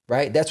faith,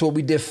 right? That's what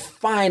we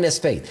define as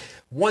faith.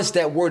 Once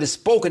that word is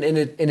spoken and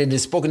it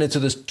is spoken into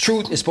the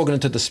truth, is spoken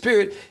into the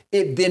spirit,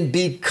 it then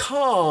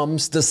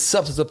becomes the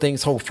substance of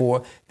things hoped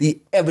for, the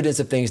evidence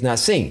of things not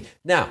seen.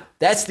 Now,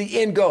 that's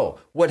the end goal.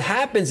 What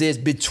happens is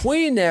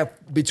between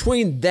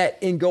that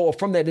end goal, or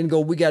from that end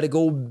goal, we got to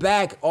go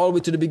back all the way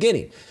to the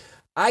beginning.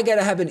 I got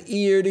to have an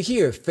ear to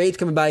hear. Faith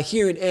coming by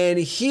hearing, and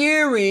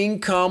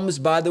hearing comes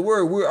by the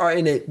word. We're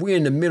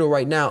in the middle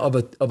right now of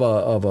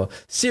a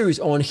series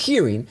on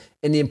hearing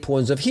and the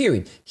importance of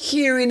hearing.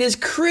 Hearing is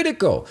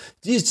critical.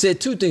 Jesus said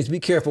two things: be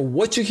careful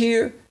what you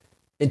hear,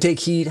 and take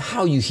heed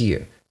how you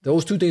hear.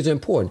 Those two things are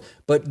important.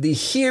 But the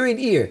hearing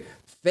ear,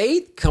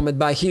 faith cometh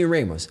by hearing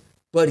rhemas,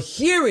 but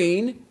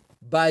hearing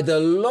by the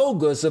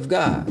logos of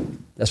God.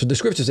 That's what the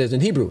scripture says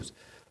in Hebrews.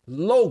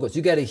 Logos.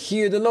 You got to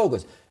hear the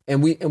logos.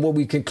 And what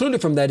we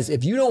concluded from that is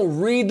if you don't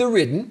read the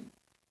written,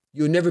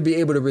 you'll never be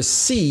able to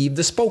receive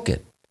the spoken.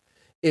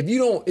 If you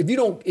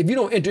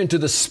don't enter into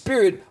the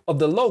spirit of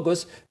the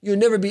logos, you'll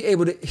never be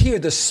able to hear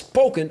the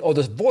spoken or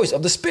the voice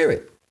of the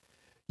spirit.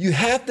 You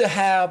have to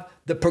have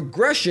the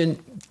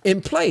progression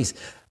in place.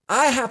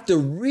 I have to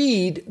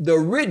read the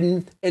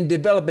written and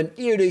develop an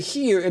ear to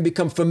hear and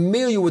become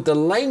familiar with the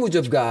language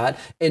of God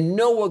and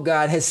know what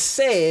God has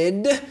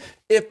said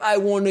if I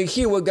want to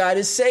hear what God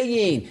is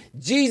saying.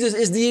 Jesus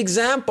is the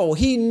example.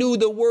 He knew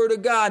the word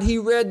of God. He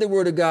read the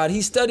word of God.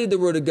 He studied the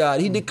word of God.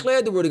 He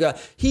declared the word of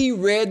God. He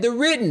read the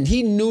written.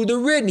 He knew the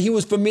written. He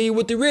was familiar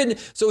with the written,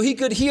 so he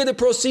could hear the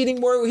proceeding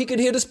word. He could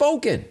hear the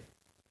spoken.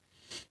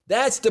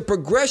 That's the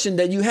progression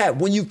that you have.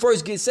 When you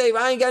first get saved,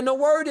 I ain't got no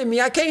word in me.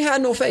 I can't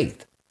have no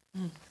faith.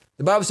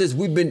 The Bible says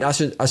we've been,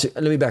 let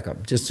me back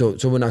up just so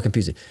we're not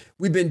confusing.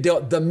 We've been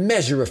dealt the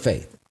measure of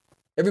faith.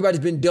 Everybody's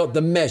been dealt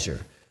the measure.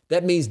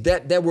 That means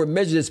that word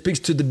measure that speaks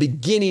to the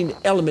beginning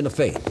element of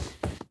faith.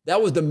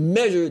 That was the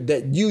measure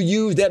that you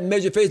used. That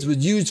measure of faith was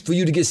used for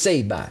you to get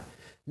saved by.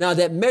 Now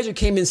that measure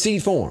came in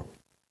seed form.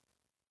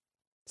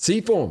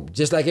 Seed form,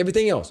 just like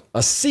everything else.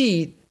 A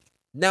seed,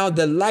 now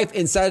the life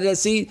inside of that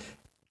seed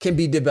can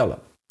be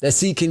developed. That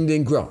seed can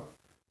then grow.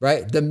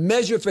 Right? The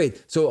measure of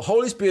faith. So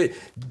Holy Spirit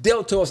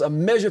dealt to us a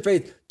measure of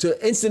faith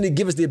to instantly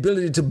give us the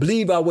ability to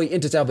believe our way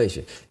into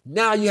salvation.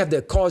 Now you have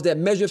to cause that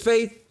measure of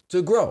faith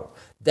to grow.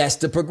 That's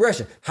the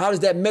progression. How does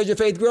that measure of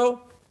faith grow?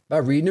 By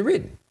reading the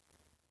written.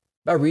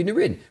 By reading the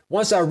written.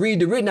 Once I read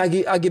the written,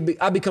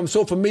 I become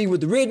so familiar with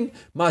the written.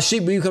 My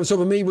sheep become so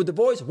familiar with the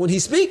voice. When he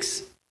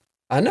speaks,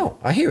 I know,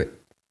 I hear it.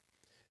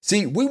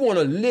 See, we want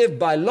to live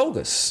by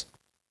logos.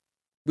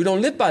 We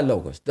don't live by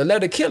logos. The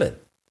letter kill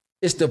it.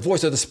 It's the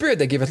voice of the Spirit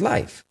that giveth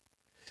life.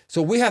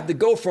 So we have to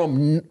go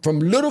from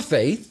little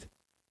faith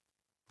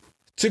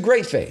to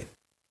great faith.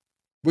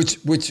 Which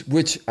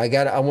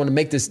I want to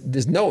make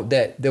this note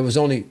that there was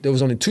only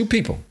 2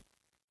 people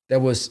that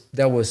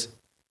was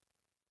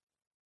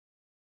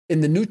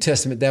in the New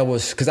Testament, that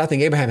was, because I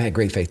think Abraham had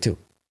great faith too.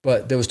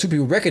 But there was 2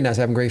 people recognized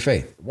having great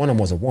faith. One of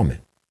them was a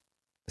woman.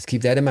 Let's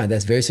keep that in mind.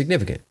 That's very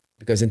significant.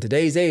 Because in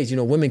today's age,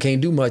 women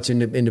can't do much in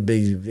the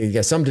you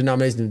got some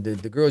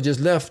denominations. The girl just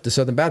left the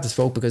Southern Baptist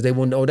folk because they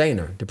wouldn't ordain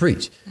her to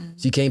preach.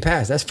 She can't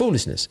pass. That's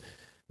foolishness,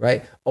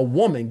 right? A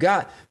woman,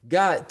 God,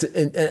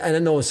 and I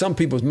know in some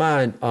people's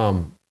mind,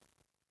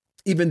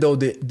 even though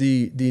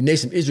the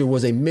nation of Israel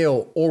was a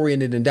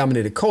male-oriented and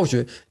dominated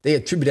culture, they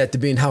attribute that to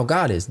being how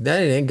God is. That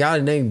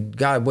ain't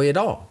God way at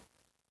all.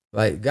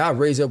 Like, God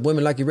raised up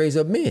women like he raised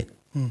up men.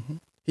 Mm-hmm.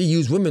 He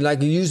used women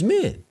like he used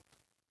men.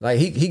 Like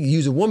he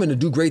used a woman to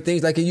do great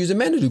things like he used a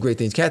man to do great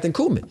things. Catherine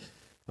Kuhlman.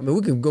 I mean,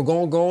 we can go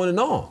on and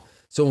on.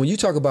 So when you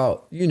talk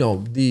about,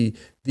 this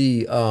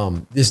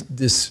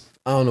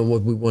I don't know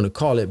what we want to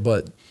call it,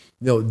 but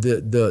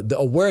the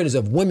awareness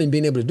of women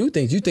being able to do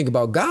things, you think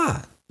about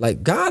God.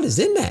 Like, God is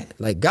in that.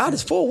 Like, God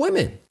is for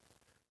women.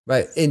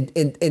 Right.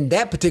 In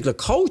that particular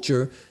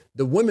culture,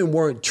 the women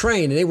weren't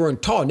trained and they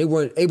weren't taught and they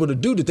weren't able to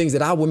do the things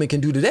that our women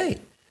can do today.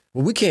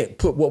 Well, we can't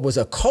put what was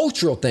a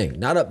cultural thing,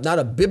 not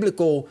a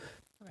biblical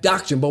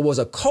doctrine, but was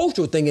a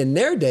cultural thing in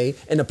their day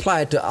and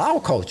apply it to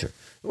our culture.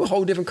 It was a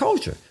whole different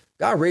culture.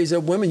 God raised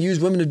up women,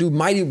 used women to do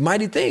mighty,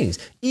 mighty things.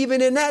 Even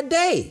in that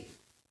day,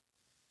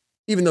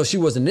 even though she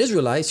was an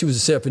Israelite, she was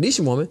a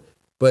Syrophoenician woman,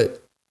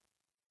 but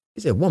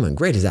he said, woman,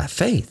 great is thy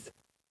faith.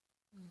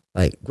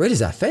 Like, great is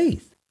thy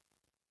faith.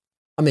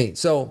 I mean,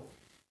 so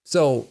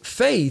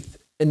faith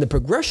and the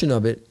progression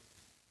of it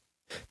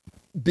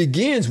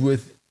begins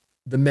with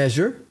the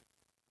measure,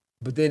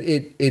 but then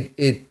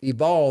it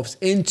evolves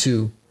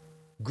into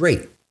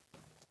great.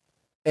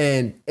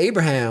 And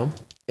Abraham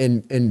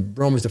in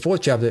Romans the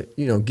 4th chapter,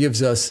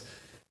 gives us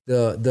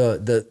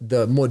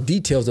the more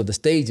details of the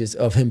stages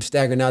of him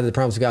staggering out of the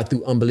promise of God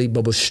through unbelief,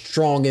 but was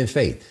strong in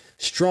faith.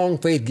 Strong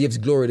faith gives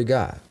glory to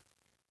God.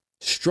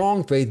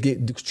 Strong faith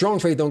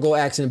don't go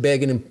asking and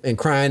begging and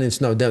crying and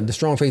snow. The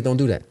strong faith don't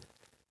do that.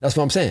 That's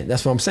what I'm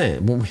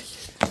saying. When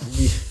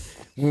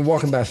we're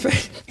walking by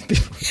faith,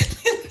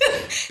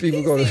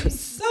 people go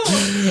to.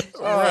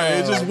 Right,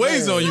 it just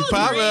weighs on you,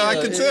 Pop. I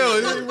can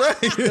tell.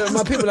 Right.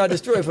 My people are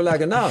destroyed for lack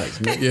of knowledge,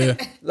 man. Yeah.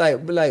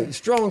 Like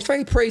strong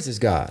faith praises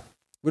God.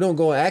 We don't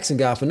go asking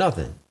God for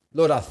nothing.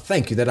 Lord, I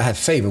thank you that I have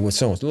favor with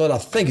someone. Lord, I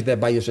thank you that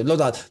by your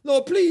strength.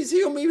 Lord, please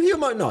heal me. Heal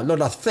my. No,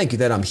 Lord, I thank you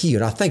that I'm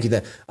healed. I thank you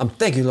that I'm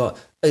thanking you, Lord.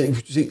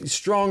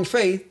 Strong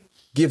faith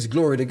gives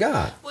glory to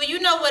God. Well, you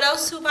know what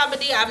else too, Papa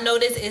D, I've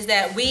noticed is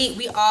that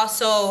we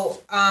also,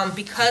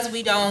 because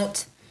we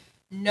don't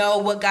know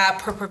what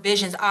God's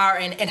provisions are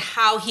and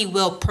how he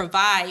will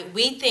provide,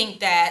 we think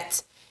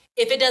that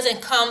if it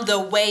doesn't come the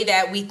way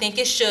that we think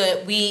it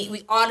should,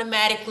 we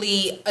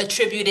automatically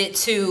attribute it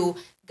to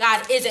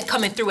God isn't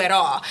coming through at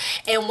all.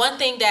 And one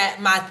thing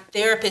that my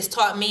therapist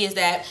taught me is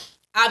that,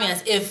 I'll be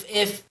honest,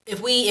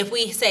 if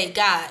we say,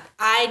 God,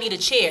 I need a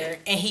chair,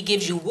 and he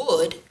gives you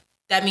wood,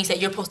 that means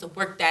that you're supposed to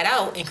work that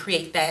out and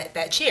create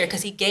that chair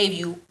because he gave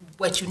you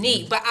what you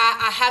need. But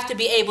I have to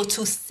be able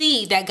to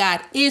see that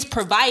God is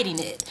providing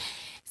it.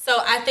 So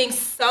I think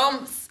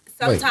sometimes.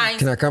 Wait,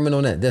 can I comment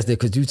on that? That's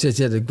because you just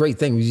said a great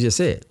thing you just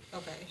said.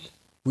 Okay.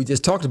 We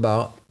just talked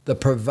about the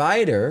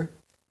provider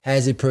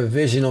has a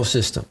provisional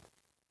system.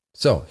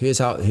 So here's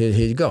here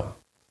you go.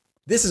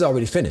 This is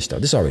already finished though.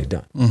 This is already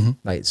done. Mm-hmm.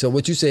 Right. So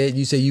what you said,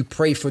 you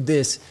pray for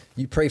this,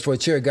 you pray for a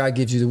chair, God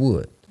gives you the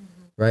wood.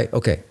 Mm-hmm. Right.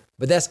 Okay.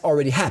 But that's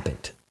already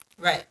happened.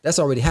 Right. That's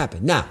already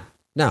happened. Now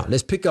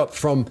let's pick up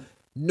from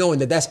knowing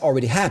that that's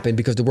already happened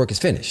because the work is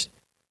finished.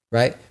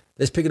 Right.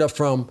 Let's pick it up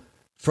from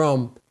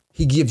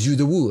he gives you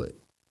the wood.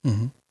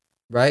 Mm-hmm.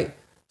 Right.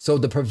 So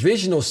the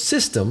provisional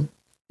system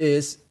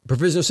is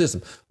provisional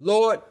system.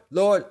 Lord,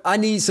 I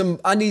need some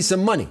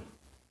money.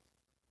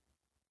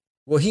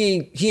 Well,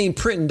 he ain't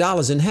printing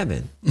dollars in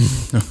heaven.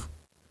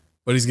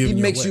 But he's giving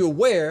he makes you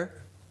aware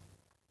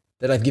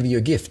that I've given you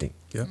a gifting.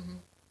 Yeah. Mm-hmm.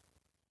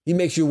 He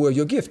makes you aware of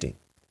your gifting.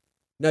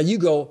 Now you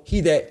go,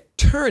 he that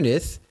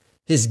turneth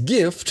his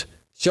gift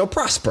shall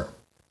prosper.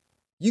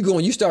 You go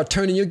and you start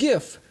turning your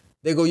gift.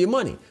 There go your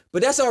money.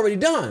 But that's already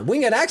done. We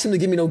ain't got to ask him to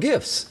give me no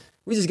gifts.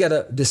 We just got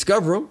to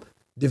discover them,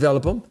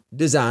 develop them,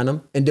 design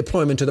them, and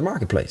deploy them into the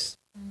marketplace.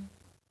 Mm.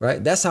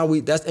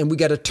 Right? And we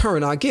got to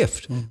turn our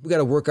gift. Mm. We got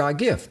to work our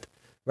gift.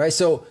 Right.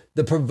 So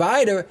the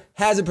provider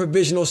has a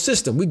provisional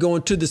system. We go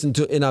into this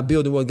in our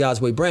Building With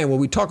God's Way brand, where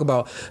we talk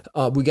about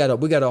we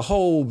got a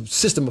whole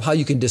system of how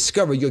you can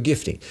discover your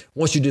gifting.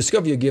 Once you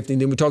discover your gifting,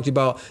 then we talk to you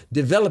about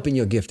developing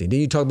your gifting. Then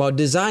you talk about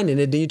designing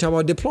it. Then you talk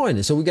about deploying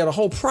it. So we got a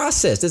whole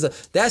process.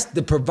 That's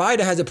the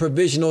provider has a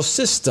provisional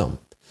system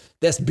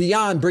that's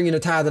beyond bringing a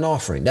tithe and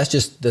offering. That's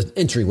just the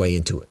entryway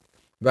into it.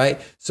 Right.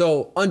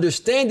 So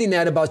understanding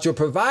that about your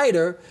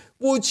provider,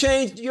 will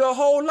change your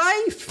whole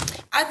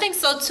life. I think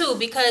so too,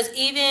 because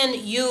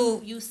even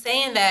you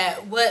saying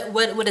that,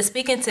 what is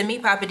speaking to me,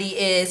 Property,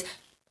 is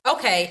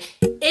okay.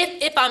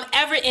 If I'm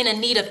ever in a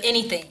need of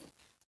anything,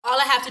 all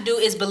I have to do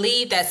is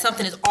believe that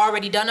something is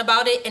already done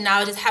about it, and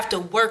I'll just have to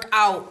work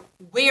out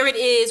where it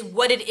is,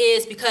 what it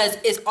is, because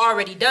it's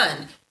already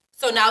done.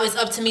 So now it's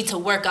up to me to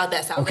work out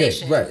that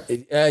salvation.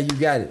 Okay, right. You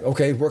got it.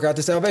 Okay, work out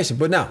the salvation.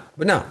 But now,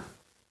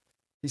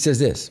 he says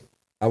this: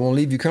 I won't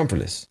leave you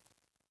comfortless,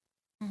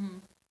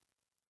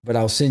 but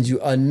I'll send you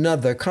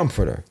another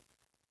comforter.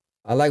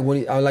 I like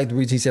the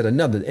reason he said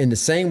another. In the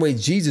same way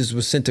Jesus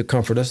was sent to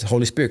comfort us, the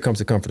Holy Spirit comes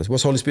to comfort us.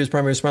 What's Holy Spirit's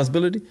primary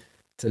responsibility?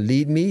 To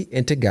lead me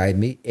and to guide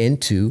me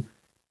into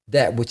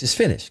that which is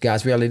finished,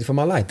 God's reality for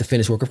my life, the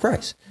finished work of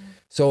Christ.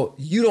 So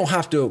you don't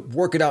have to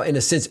work it out in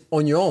a sense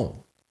on your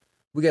own.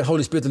 We got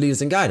Holy Spirit to lead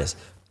us and guide us.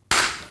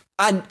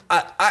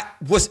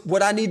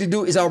 What I need to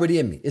do is already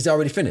in me. It's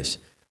already finished.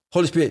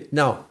 Holy Spirit,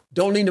 now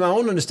don't lean to my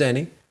own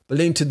understanding, but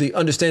lean to the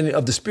understanding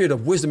of the Spirit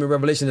of wisdom and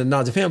revelation and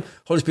knowledge of Him.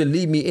 Holy Spirit,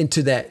 lead me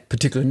into that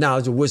particular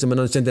knowledge of wisdom and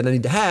understanding that I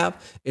need to have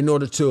in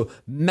order to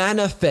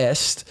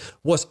manifest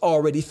what's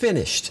already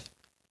finished.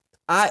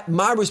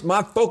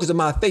 My focus of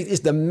my faith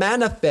is to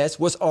manifest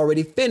what's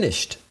already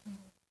finished.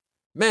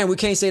 Man, we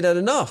can't say that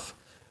enough.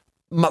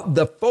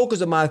 The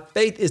focus of my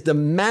faith is to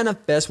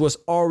manifest what's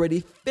already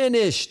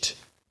finished.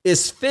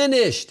 It's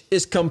finished.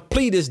 It's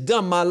complete. It's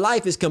done. My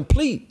life is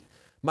complete.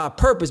 My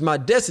purpose, my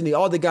destiny,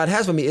 all that God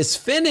has for me is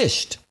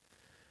finished.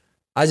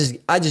 I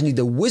just need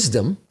the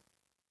wisdom,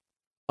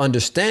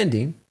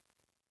 understanding,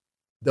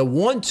 the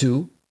want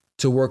to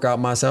work out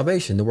my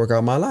salvation, to work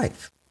out my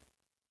life.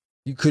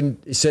 You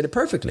said it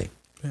perfectly.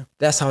 Yeah.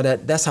 That's how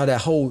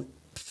that whole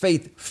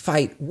faith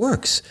fight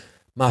works.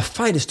 My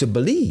fight is to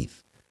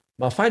believe.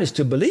 My fight is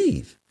to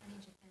believe.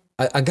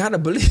 I gotta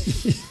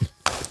believe.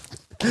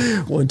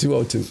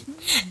 1202.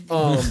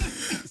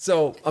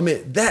 So I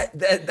mean that's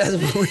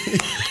what we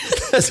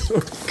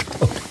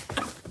go.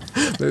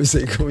 Let me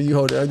say, come on, you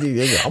hold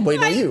it. I'm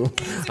waiting on you.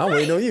 I'm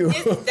waiting on you.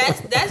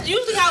 That's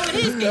usually how it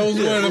is. That was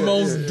one of the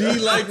most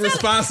D-like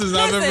responses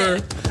I've ever.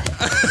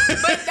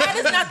 But that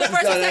is not the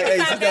first or second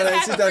time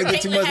that's She's starting to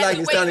get too much like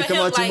it. It's starting to come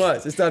out too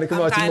much. It's starting to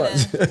come out too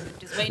much.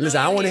 Listen,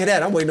 I don't want to hear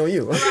that. I'm waiting on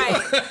you. Right.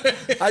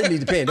 I just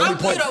need the pen.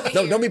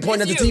 Don't be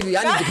pointing at the TV.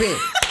 I need the pen.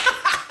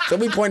 Don't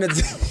be pointing at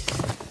the TV.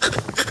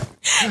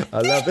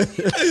 I love it.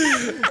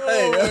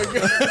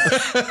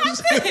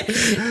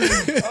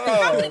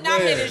 Probably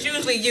not it is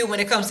usually you when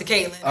it comes to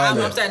Caitlin.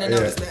 I'm starting to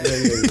notice that.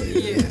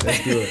 Yeah.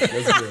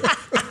 That's good.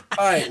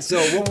 All right, so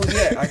what was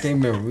that? I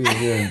can't remember. We were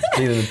doing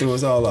Caitlin threw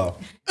us all off.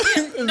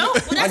 No,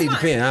 I need the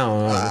pen. I don't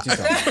know what you're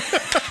talking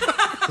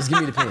about. Just give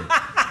me the pen.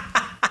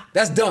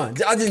 That's done.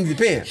 I just need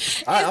the pen.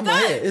 I'm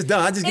ahead. It's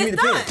done. Just give me the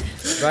pen.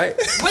 Right?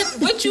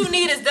 What you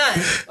need is done.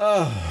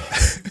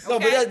 No,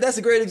 but that's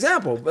a great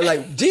example. But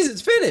like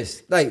Jesus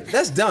finished. Like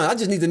that's done. I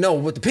just need to know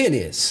what the pen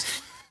is.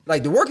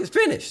 Like the work is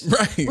finished.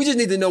 Right. We just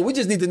need to know. We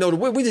just need to know the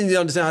way. We just need to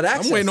understand how to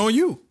access. I'm waiting on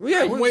you.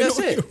 Yeah, that's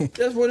it. You.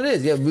 That's what it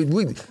is. Yeah,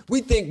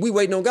 we think we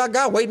waiting on God.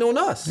 God waiting on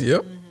us.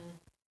 Yep.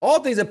 All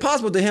things are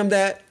possible to him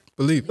that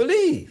believe.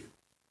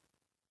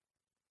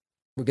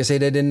 We can say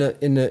that in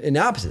the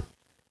opposite.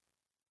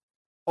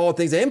 All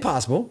things are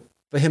impossible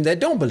for him that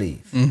don't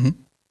believe. Mm-hmm.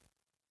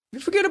 You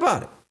forget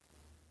about it.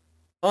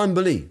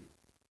 Unbelief.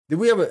 Did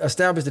we ever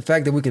establish the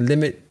fact that we can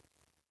limit?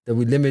 That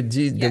we limit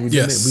Jesus? Yes.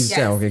 Yes. We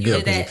say, okay,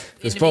 good.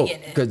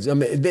 Because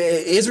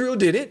Israel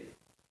did it.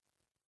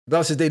 The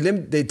Bible says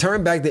they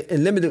turned back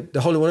and limited the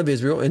Holy One of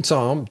Israel in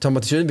Psalm, talking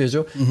about the children of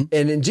Israel. Mm-hmm.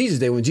 And in Jesus'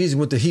 day, when Jesus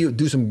went to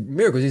do some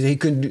miracles, he said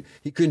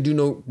he couldn't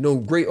do no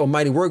great or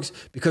mighty works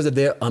because of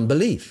their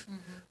unbelief. Mm-hmm.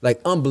 Like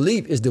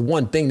unbelief is the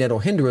one thing that'll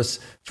hinder us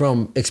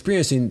from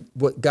experiencing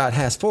what God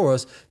has for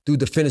us through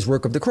the finished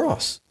work of the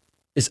cross.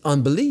 It's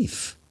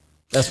unbelief.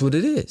 That's what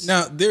it is.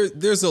 Now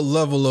there's a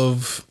level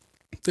of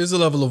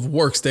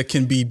works that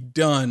can be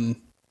done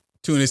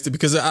to an extent,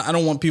 because I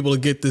don't want people to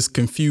get this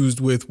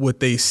confused with what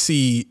they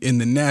see in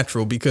the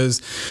natural,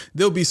 because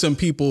there'll be some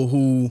people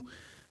who,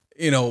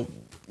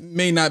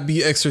 may not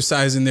be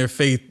exercising their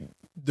faith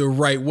the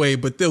right way,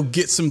 but they'll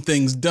get some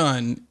things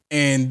done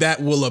and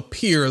that will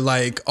appear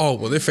like, oh,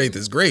 well, their faith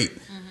is great.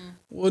 Mm-hmm.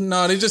 Well,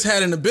 no, they just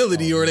had an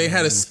ability or they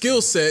had a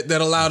skill set that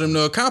allowed them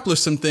to accomplish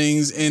some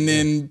things and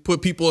then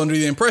put people under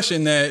the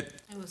impression that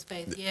it was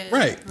faith. Yeah.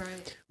 Right.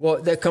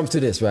 Well, that comes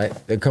to this,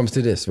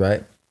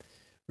 right?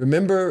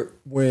 Remember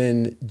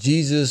when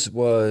Jesus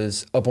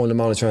was up on the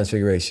Mount of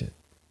Transfiguration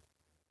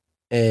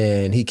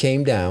and he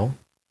came down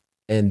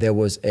and there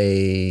was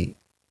a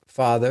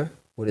father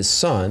with his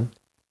son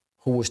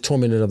who was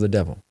tormented of the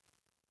devil.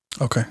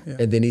 Okay. Yeah.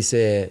 And then he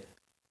said,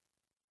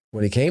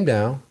 when he came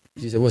down,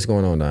 he said, "What's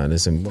going on, Don?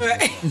 Listen,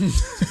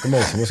 come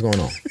on, what's going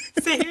on?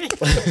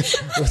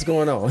 What's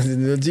going on?"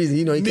 Jesus,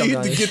 he need comes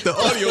down. To get the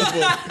audio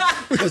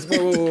book. What's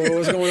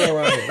going on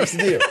right here? What's the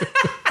deal?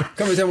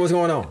 Come and tell me what's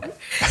going on.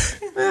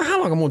 Man,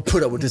 how long I'm gonna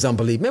put up with this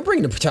unbelief? Man,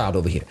 bring the child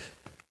over here.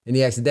 And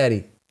he asked the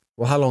daddy,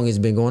 "Well, how long has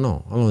it been going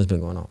on? How long has it been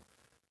going on?"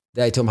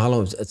 Daddy told him how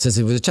long since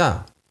he was a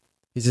child.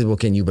 He said, "Well,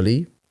 can you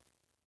believe?"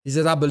 He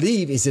says, I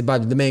believe. He said,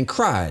 but the man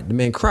cried. The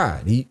man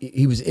cried.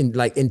 He was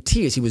in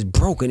tears. He was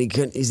broken.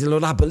 He said,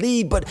 Lord, I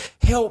believe, but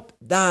help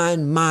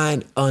thine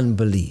mind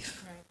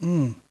unbelief.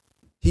 Right.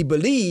 He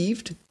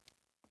believed,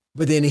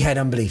 but then he had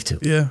unbelief too.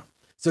 Yeah.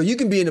 So you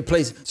can be in a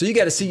place, so you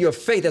got to see your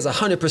faith as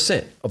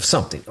 100% of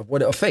something,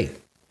 of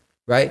faith,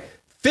 right?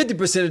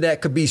 50% of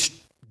that could be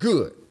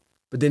good,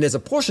 but then there's a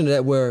portion of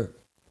that where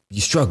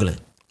you're struggling.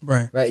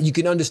 Right. You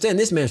can understand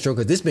this man's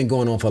struggle because this has been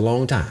going on for a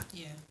long time.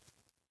 Yeah.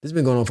 This has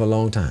been going on for a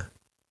long time.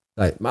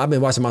 Like, I've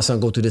been watching my son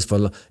go through this for a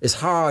long. It's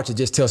hard to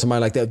just tell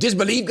somebody like that, just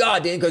believe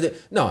God then.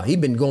 No, he's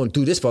been going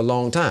through this for a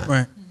long time.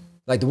 Right.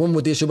 Like the woman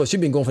with the issue, but she's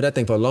been going for that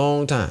thing for a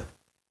long time.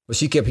 But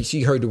she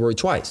heard the word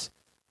twice.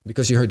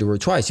 Because she heard the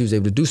word twice, she was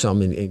able to do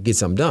something and get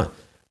something done.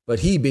 But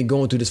he'd been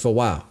going through this for a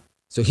while.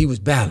 So he was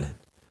battling.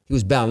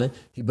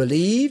 He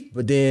believed,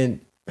 but then,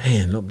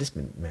 man, look, this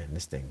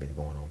thing been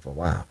going on for a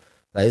while.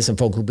 Like, there's some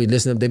folk who be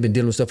listening, they've been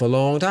dealing with stuff for a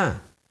long time.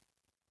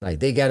 Like,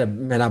 they got to,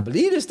 man, I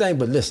believe this thing,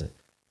 but listen,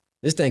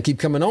 this thing keep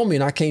coming on me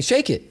and I can't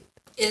shake it.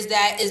 Is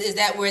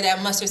that where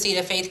that mustard seed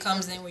of faith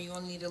comes in, where you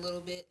only need a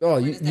little bit?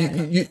 Oh,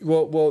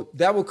 well,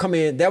 that will come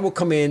in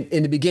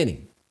the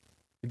beginning.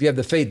 If you have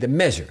the faith, the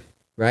measure,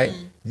 right?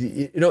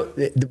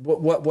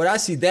 What I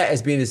see that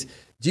as being is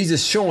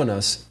Jesus showing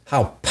us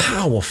how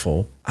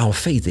powerful our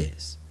faith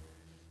is.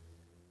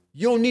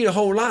 You don't need a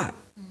whole lot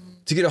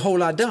to get a whole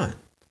lot done.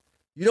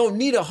 You don't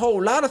need a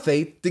whole lot of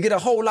faith to get a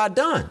whole lot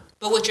done.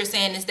 But what you're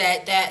saying is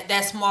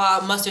that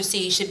small mustard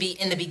seed should be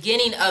in the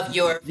beginning of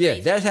your faith. Yeah,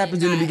 that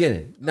happens in the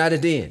beginning, not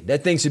at the end.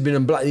 That thing should be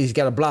he's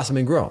got to blossom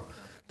and grow.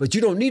 But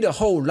you don't need a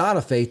whole lot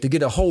of faith to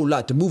get a whole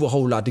lot, to move a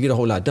whole lot, to get a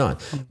whole lot done.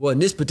 Well, in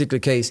this particular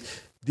case,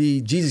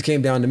 Jesus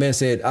came down, the man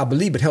said, I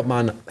believe, but help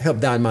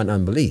thine mind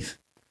unbelief.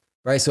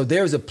 Right? So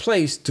there's a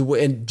place to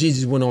where, and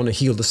Jesus went on to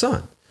heal the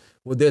son.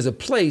 Well, there's a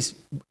place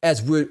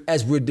as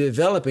we're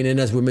developing and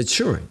as we're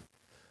maturing.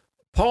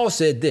 Paul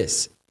said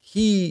this,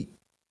 he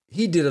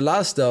did a lot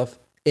of stuff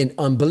in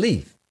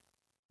unbelief,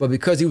 but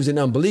because he was in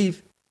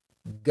unbelief,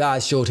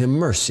 God showed him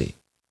mercy.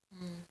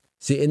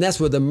 See, and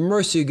that's where the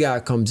mercy of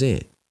God comes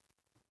in,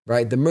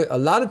 right? A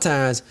lot of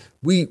times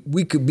we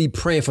could be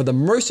praying for the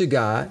mercy of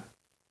God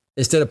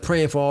instead of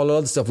praying for all the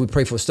other stuff. We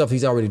pray for stuff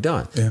he's already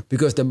done. Yeah.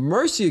 Because the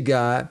mercy of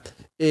God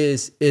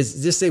is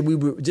just say we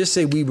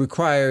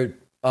required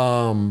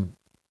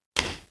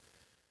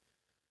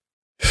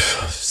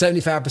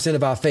 75%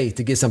 of our faith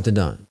to get something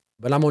done,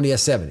 but I'm only at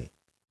 70.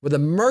 Well, the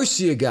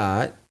mercy of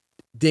God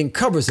then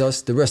covers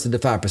us the rest of the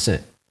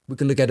 5%. We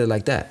can look at it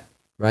like that,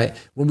 right?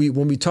 When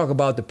we talk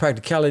about the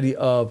practicality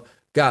of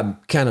God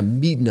kind of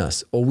meeting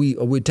us,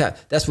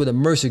 that's where the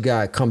mercy of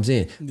God comes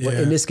in. Yeah.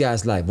 Well, in this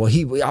guy's life,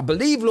 I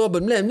believe, Lord,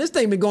 but man, this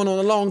thing been going on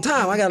a long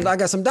time. I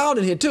got some doubt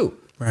in here too.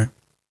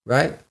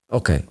 Right?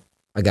 Okay,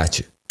 I got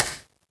you.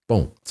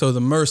 Boom. So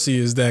the mercy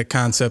is that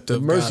concept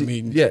of mercy, God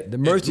meeting. Yeah, the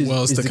mercy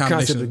is the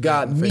concept of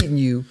God meeting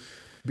you,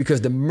 because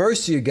the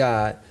mercy of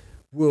God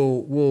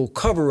will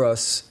cover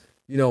us,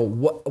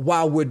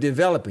 while we're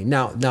developing.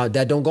 Now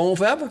that don't go on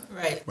forever.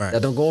 Right.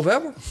 That don't go on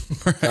forever.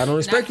 I don't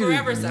expect you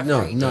to.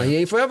 No, he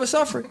ain't forever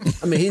suffering.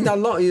 I mean, he's not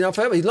long. He's not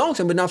forever. He's long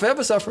term, but not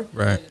forever suffering.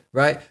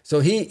 Right.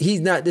 So he's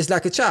not. It's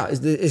like a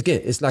child.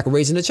 It's like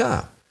raising a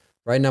child.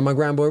 Right now, my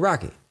grandboy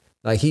Rocky.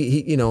 Like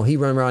he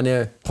run around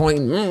there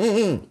pointing.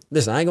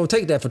 Listen, I ain't gonna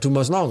take that for too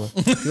much longer.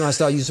 You know, I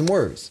start using some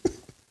words.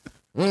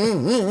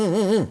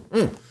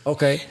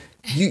 Okay,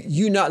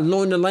 you not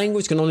learning the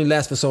language can only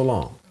last for so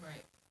long.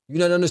 Right. You're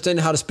not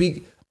understanding how to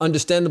speak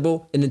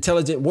understandable and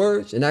intelligent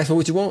words and ask for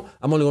what you want.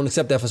 I'm only gonna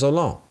accept that for so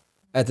long.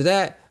 After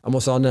that, I'm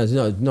gonna start.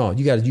 No,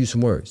 you got to use some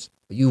words.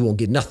 You won't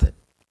get nothing.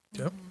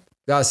 Yep.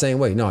 God's saying,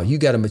 wait, no, you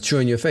got to mature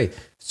in your faith.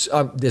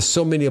 There's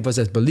so many of us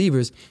as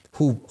believers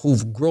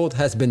whose growth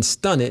has been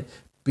stunted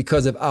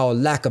because of our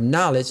lack of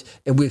knowledge,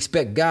 and we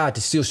expect God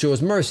to still show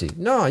us mercy.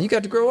 No, you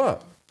got to grow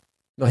up.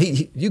 No,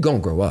 you gonna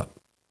grow up.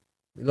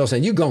 You know what I'm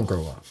saying? You gonna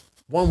grow up.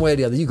 One way or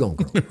the other, you gonna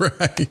grow.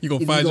 Right. You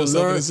gonna find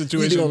yourself in a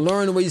situation. You're gonna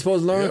learn the way you're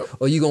supposed to learn,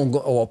 or you gonna go,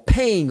 or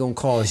pain gonna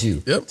cause you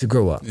to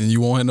grow up. And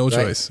you won't have no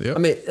choice. Yep.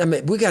 I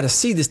mean, we got to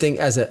see this thing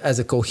as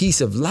a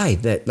cohesive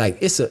life. That like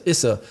it's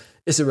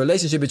a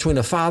relationship between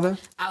a father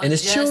and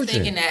his children. I was just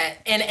thinking that.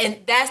 And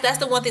that's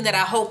the one thing that I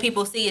hope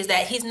people see, is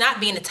that he's not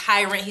being a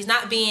tyrant. He's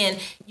not being,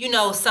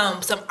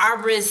 some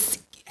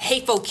arborist,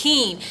 hateful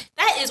king.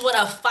 That is what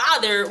a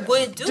father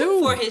would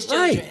do for his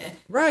children.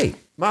 Right.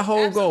 My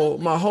whole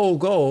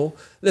goal.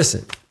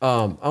 Listen,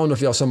 I don't know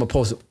if y'all saw my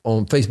post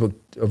on Facebook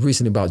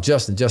recently about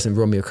Justin. Justin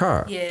wrote me a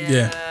card.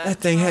 Yeah. That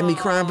thing had me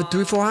crying for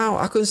 3-4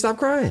 hours. I couldn't stop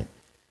crying.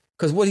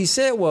 Because what he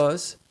said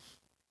was,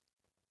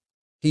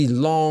 he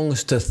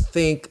longs to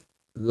think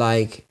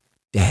like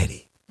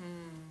daddy.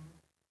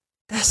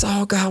 That's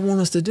all God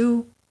wants us to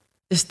do,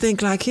 is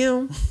think like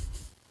him.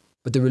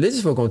 But the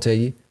religious folk gonna tell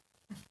you,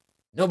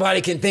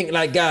 nobody can think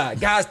like God.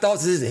 God's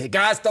thoughts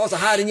are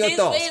hiding your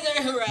thoughts. His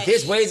ways are right.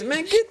 His ways,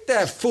 man, get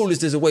that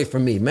foolishness away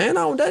from me, man.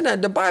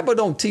 The Bible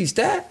don't teach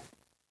that.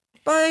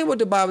 But ain't what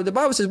the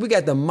Bible says. We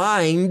got the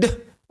mind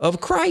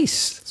of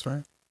Christ. That's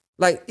right.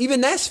 Like,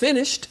 even that's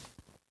finished.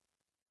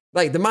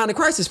 Like the mind of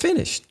Christ is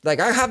finished. Like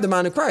I have the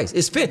mind of Christ.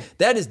 It's finished.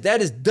 That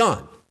is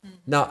done.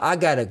 Now I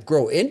gotta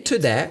grow into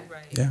that.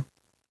 Yeah.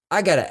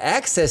 I gotta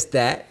access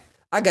that.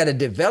 I gotta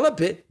develop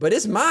it, but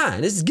it's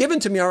mine. It's given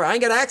to me. All right. I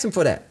ain't gotta ask him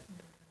for that.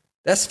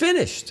 That's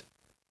finished.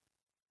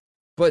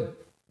 But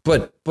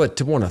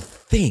to want to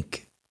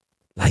think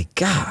like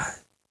God.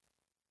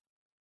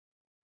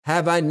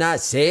 Have I not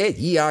said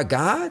ye are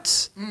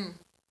gods?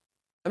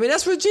 I mean,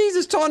 that's what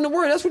Jesus taught in the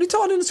word. That's what he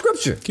taught in the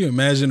scripture. Can you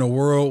imagine a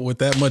world with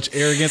that much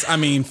arrogance? I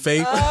mean,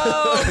 faith.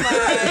 Oh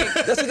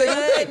my That's what they're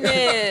going to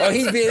think. Oh,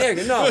 he's being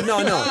arrogant. No,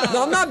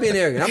 I'm not being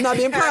arrogant. I'm not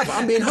being prideful.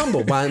 I'm being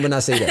humble when I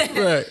say that.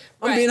 Right.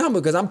 I'm being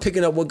humble because I'm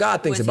picking up what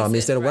God thinks about me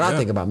instead of what I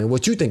think about me,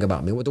 what you think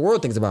about me, what the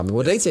world thinks about me,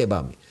 what they say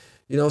about me.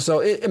 You know,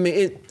 so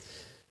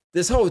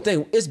this whole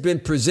thing, it's been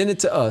presented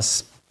to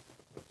us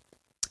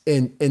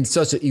in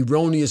such an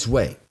erroneous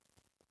way.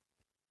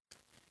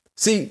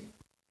 See,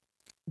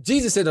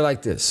 Jesus said it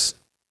like this.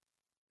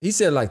 He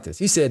said it like this.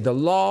 He said, the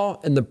law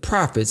and the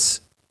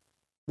prophets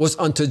was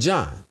unto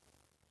John.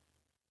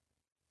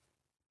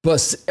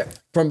 But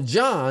from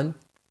John,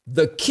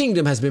 the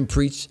kingdom has been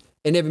preached,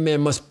 and every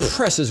man must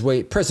press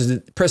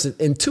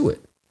it into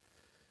it.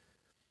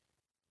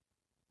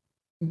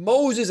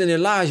 Moses and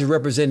Elijah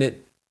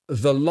represented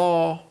the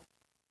law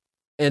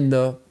and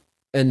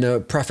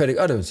the prophetic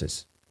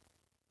utterances.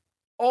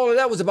 All of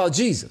that was about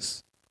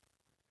Jesus.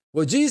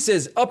 Well, Jesus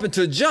says, up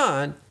until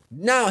John,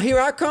 now here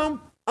I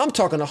come, I'm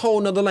talking a whole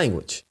nother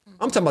language.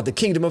 I'm talking about the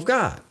kingdom of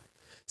God.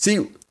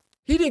 See,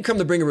 he didn't come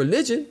to bring a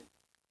religion.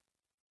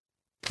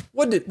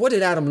 What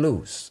did Adam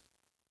lose?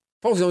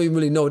 Folks don't even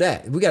really know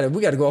that. We gotta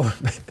go.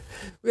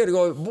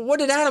 What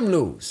did Adam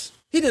lose?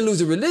 He didn't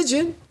lose a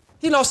religion.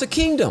 He lost a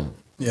kingdom.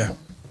 Yeah.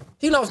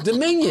 He lost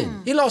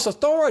dominion. He lost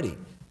authority.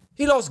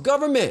 He lost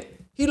government.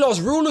 He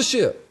lost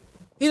rulership.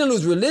 He didn't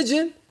lose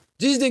religion.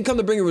 Jesus didn't come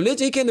to bring a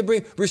religion. He came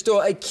to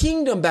restore a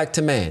kingdom back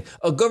to man,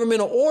 a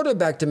governmental order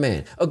back to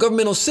man, a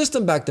governmental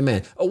system back to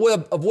man, a way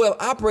of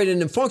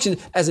operating and functioning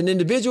as an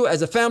individual,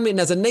 as a family, and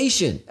as a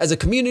nation, as a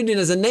community,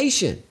 and as a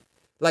nation.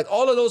 Like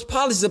all of those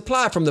policies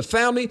apply from the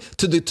family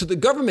to the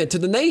government, to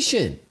the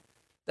nation.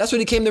 That's what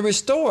he came to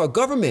restore, a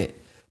government,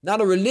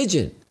 not a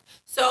religion.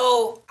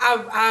 So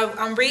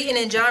I'm reading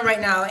in John right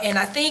now, and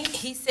I think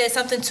he said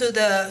something to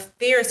the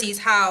Pharisees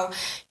how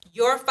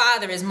your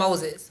father is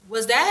Moses.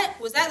 Was that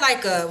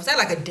like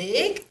a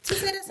dig to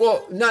say that?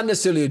 Well, not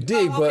necessarily a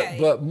dig, okay.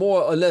 but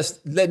more or less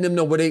letting them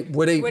know where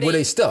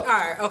they stuck. All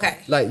right, okay.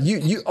 Like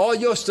you all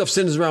your stuff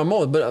centers around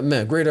Moses, but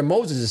man, greater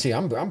Moses is here.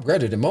 I'm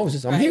greater than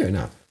Moses. I'm here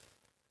now.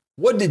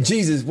 What did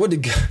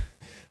God?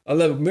 I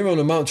love it. Remember on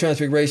the Mount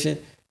Transfiguration,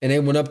 and they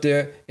went up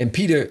there, and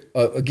Peter,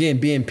 again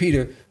being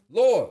Peter,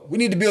 Lord, we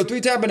need to build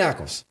 3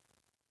 tabernacles.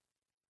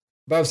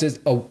 The Bible says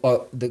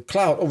the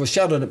cloud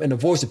overshadowed them, and the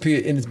voice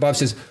appeared. And the Bible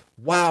says,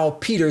 while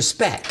Peter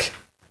spake.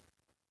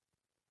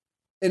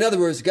 In other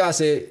words, God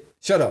said,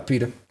 shut up,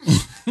 Peter.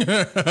 He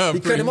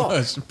cut him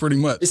off. Pretty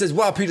much. It says,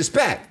 while Peter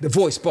spake, the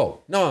voice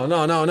spoke. No.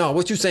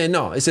 What you saying?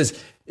 No. It says,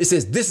 this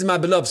is my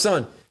beloved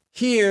son.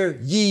 Hear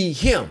ye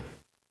him.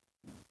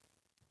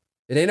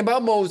 It ain't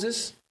about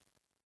Moses,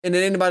 and it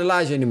ain't about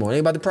Elijah anymore. It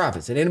ain't about the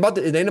prophets. It ain't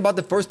about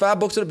the first 5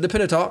 books of the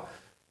Pentateuch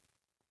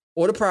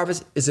or the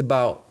prophets. It's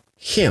about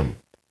him.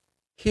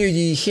 Hear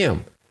ye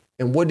him.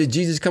 And what did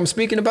Jesus come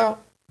speaking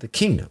about? The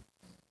kingdom.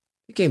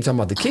 He came talking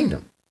about the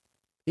kingdom.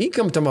 He didn't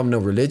come talking about no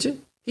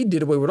religion. He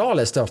did away with all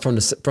that stuff from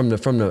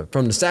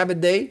the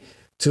Sabbath day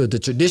to the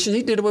tradition.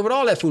 He did away with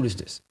all that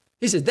foolishness.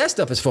 He said that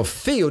stuff is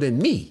fulfilled in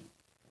me.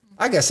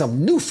 I got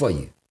something new for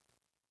you.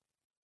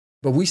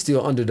 But we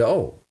still under the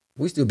old.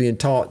 We still being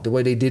taught the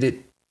way they did it,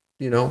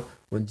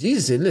 when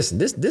Jesus said, listen,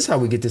 this is how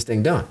we get this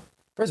thing done.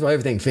 First of all,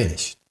 everything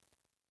finished.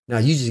 Now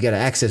you just got to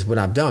access what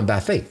I've done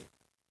by faith.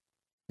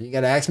 You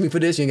got to ask me for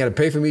this. You ain't got to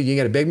pay for me. You ain't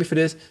got to beg me for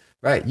this.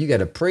 Right? You got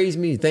to praise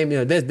me. Thank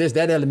me. There's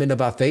that element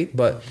of our faith.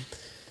 But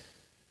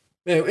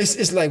man,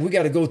 it's like we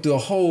got to go through a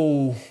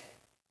whole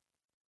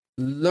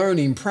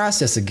learning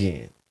process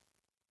again.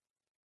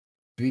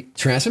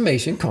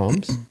 Transformation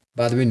comes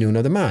by the renewing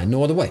of the mind.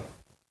 No other way.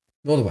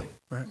 No other way.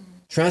 Right.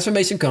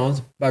 Transformation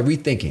comes by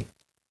rethinking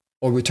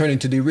or returning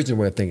to the original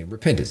way of thinking.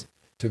 Repentance.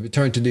 To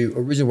return to the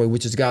original way,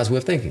 which is God's way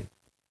of thinking.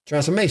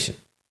 Transformation.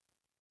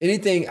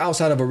 Anything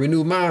outside of a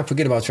renewed mind,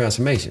 forget about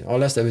transformation. All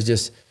that stuff is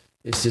just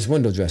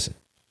window dressing.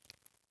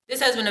 This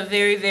has been a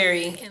very,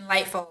 very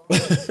enlightful,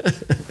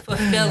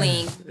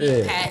 fulfilling,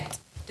 packed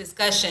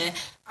discussion.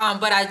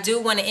 But I do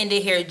want to end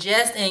it here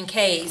just in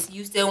case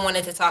you still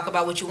wanted to talk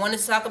about what you wanted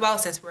to talk about,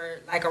 since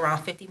we're like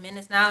around 50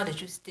 minutes now, that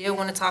you still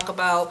want to talk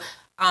about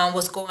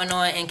what's going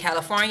on in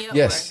California?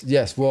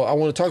 Yes. Well, I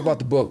want to talk about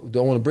the book. I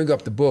want to bring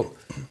up the book.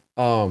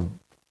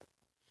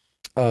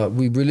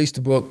 We released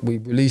the book. We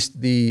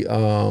released the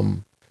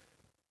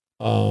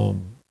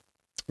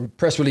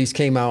press release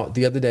came out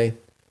the other day.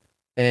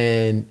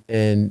 And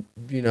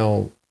we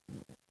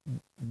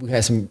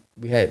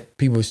had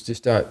people just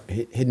start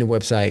hitting the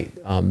website,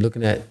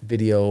 looking at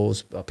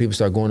videos. People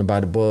start going to buy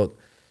the book,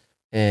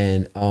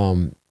 and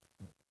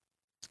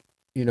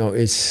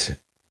it's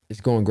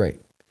going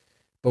great.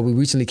 But we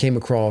recently came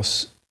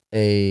across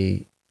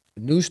a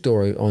news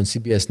story on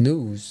CBS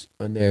News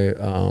on their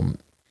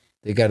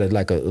they got a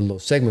little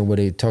segment where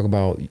they talk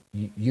about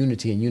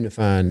unity and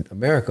unifying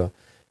America,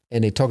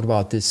 and they talked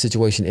about this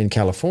situation in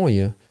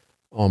California.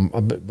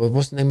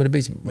 What's the name of the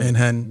beach?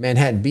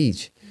 Manhattan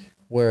Beach,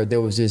 where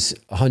there was this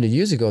 100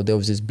 years ago. There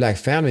was this black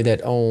family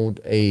that owned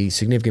a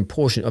significant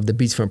portion of the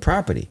beachfront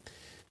property.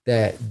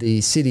 That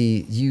the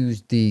city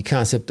used the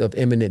concept of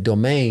eminent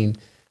domain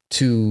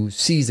to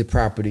seize the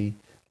property,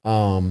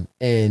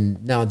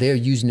 and now they're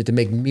using it to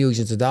make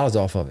millions of dollars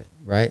off of it,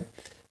 right?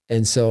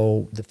 And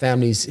so the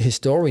family's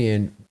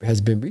historian has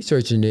been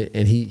researching it,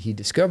 and he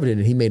discovered it,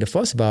 and he made a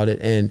fuss about it.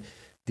 And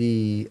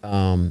the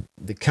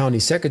county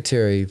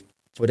secretary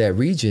for that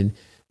region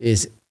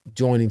is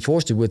joining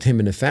forces with him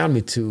and the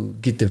family to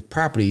get the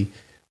property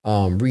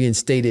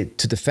reinstated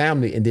to the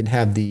family, and then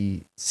have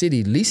the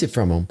city lease it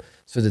from them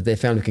so that their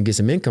family can get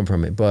some income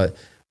from it. But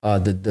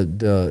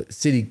the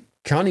city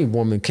county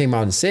woman came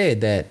out and said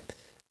that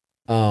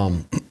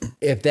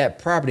if that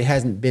property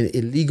hasn't been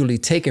illegally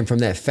taken from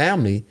that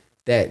family,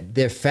 that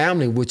their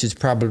family, which is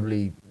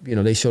probably,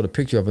 they showed a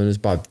picture of it, it's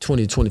about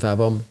 20 to 25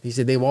 of them. He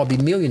said they will all be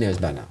millionaires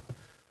by now.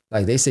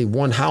 Like they say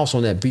one house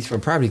on that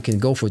beachfront property can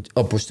go for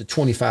upwards to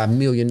 $25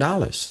 million.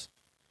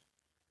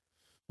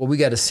 What we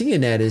got to see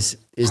in that is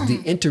the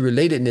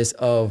interrelatedness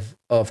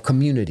of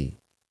community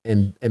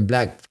and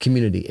black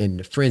community and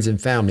the friends and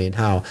family, and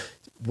how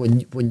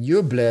when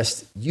you're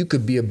blessed, you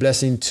could be a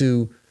blessing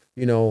to,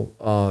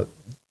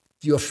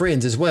 your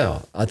friends as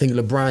well. I think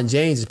LeBron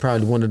James is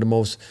probably one of the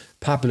most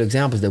popular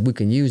examples that we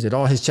can use, that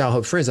all his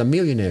childhood friends are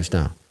millionaires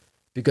now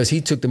because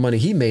he took the money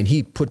he made,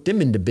 he put them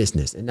into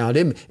business, and now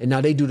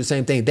they do the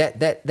same thing.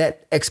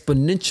 That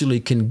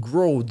exponentially can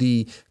grow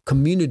the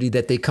community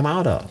that they come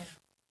out of.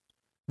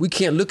 We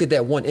can't look at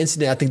that one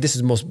incident. I think this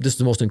is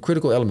the most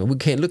critical element. We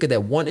can't look at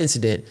that one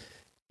incident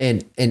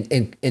and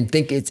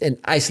think it's an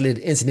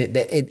isolated incident,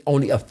 that it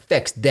only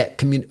affects that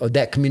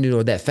community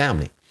or that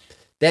family.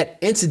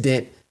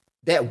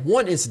 That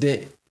one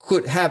incident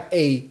could have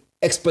a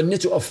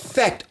exponential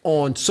effect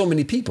on so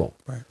many people.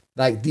 Right.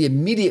 Like the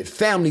immediate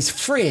family's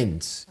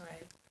friends,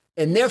 right,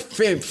 and their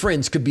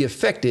friends could be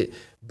affected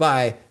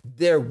by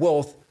their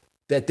wealth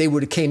that they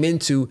would have came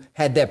into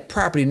had that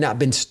property not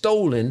been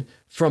stolen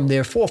from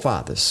their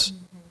forefathers.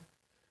 Mm-hmm.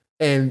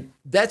 And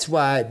that's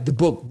why the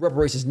book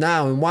Reparations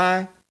Now and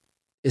Why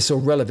is so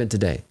relevant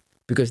today.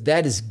 Because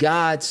that is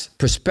God's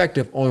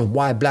perspective on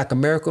why Black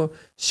America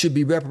should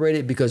be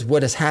reparated, because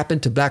what has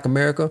happened to Black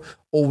America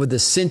over the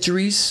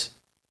centuries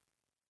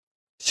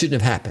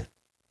shouldn't have happened.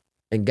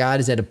 And God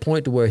is at a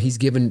point to where he's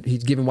given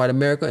white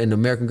America and the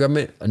American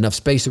government enough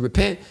space to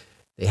repent.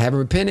 They haven't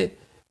repented,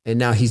 and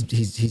now he's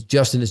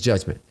just in his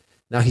judgment.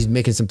 Now he's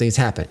making some things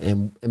happen,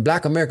 and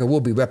Black America will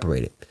be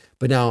reparated.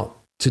 But now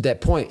to that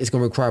point, it's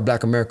going to require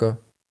Black America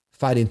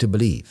fighting to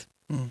believe.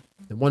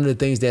 And one of the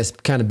things that's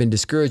kind of been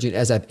discouraging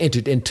as I've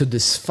entered into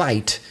this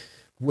fight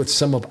with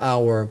some of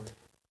our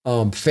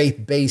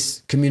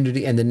faith-based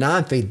community and the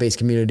non-faith-based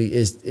community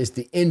is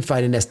the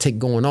infighting that's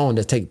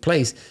take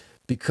place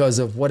because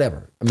of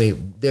whatever. I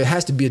mean, there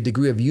has to be a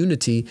degree of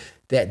unity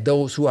that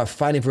those who are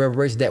fighting for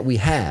reparations that we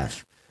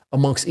have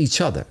amongst each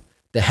other.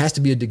 There has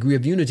to be a degree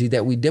of unity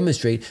that we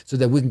demonstrate so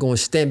that we can go and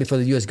stand before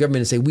the U.S.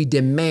 government and say, we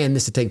demand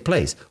this to take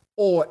place,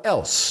 or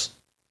else.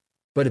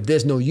 But if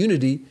there's no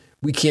unity,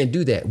 we can't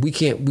do that. We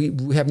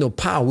have no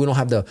power. We don't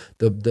have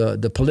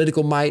the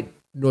political might,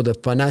 nor the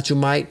financial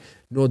might,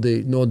 nor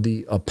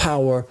the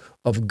power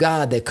of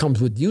God that comes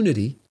with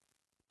unity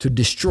to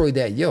destroy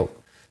that yoke.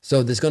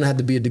 So there's going to have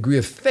to be a degree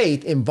of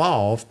faith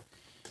involved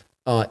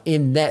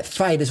in that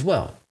fight as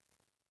well.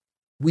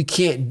 We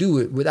can't do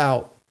it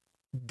without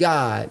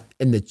God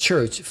and the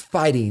church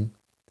fighting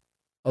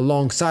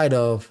alongside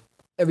of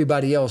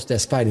everybody else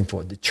that's fighting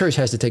for it. The church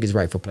has to take its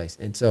rightful place.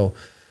 And so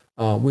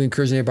we're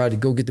encouraging everybody to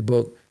go get the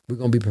book. We're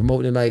going to be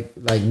promoting it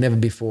like never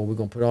before. We're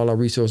going to put all our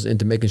resources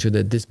into making sure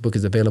that this book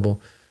is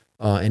available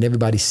and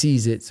everybody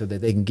sees it so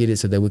that they can get it,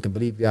 so that we can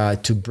believe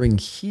God to bring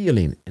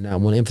healing. And I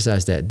want to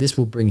emphasize that this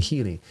will bring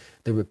healing.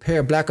 The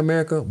Repair Black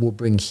America will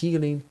bring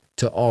healing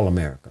to all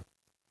America.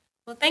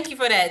 Well, thank you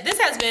for that. This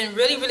has been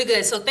really, really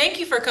good. So thank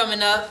you for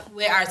coming up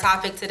with our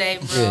topic today,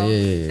 bro.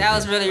 Yeah. That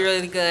was really,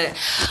 really good.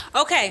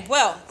 Okay,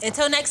 well,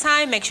 until next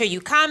time, make sure you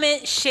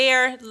comment,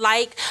 share,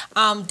 like.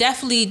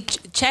 Definitely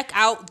check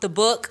out the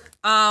book.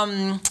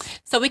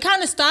 So we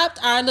kind of stopped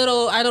our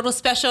little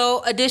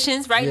special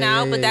editions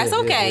now, but that's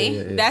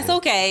okay. That's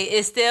okay.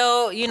 It's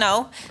still,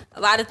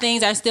 a lot of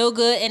things are still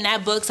good in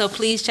that book. So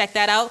please check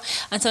that out.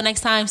 Until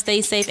next time,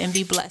 stay safe and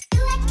be blessed.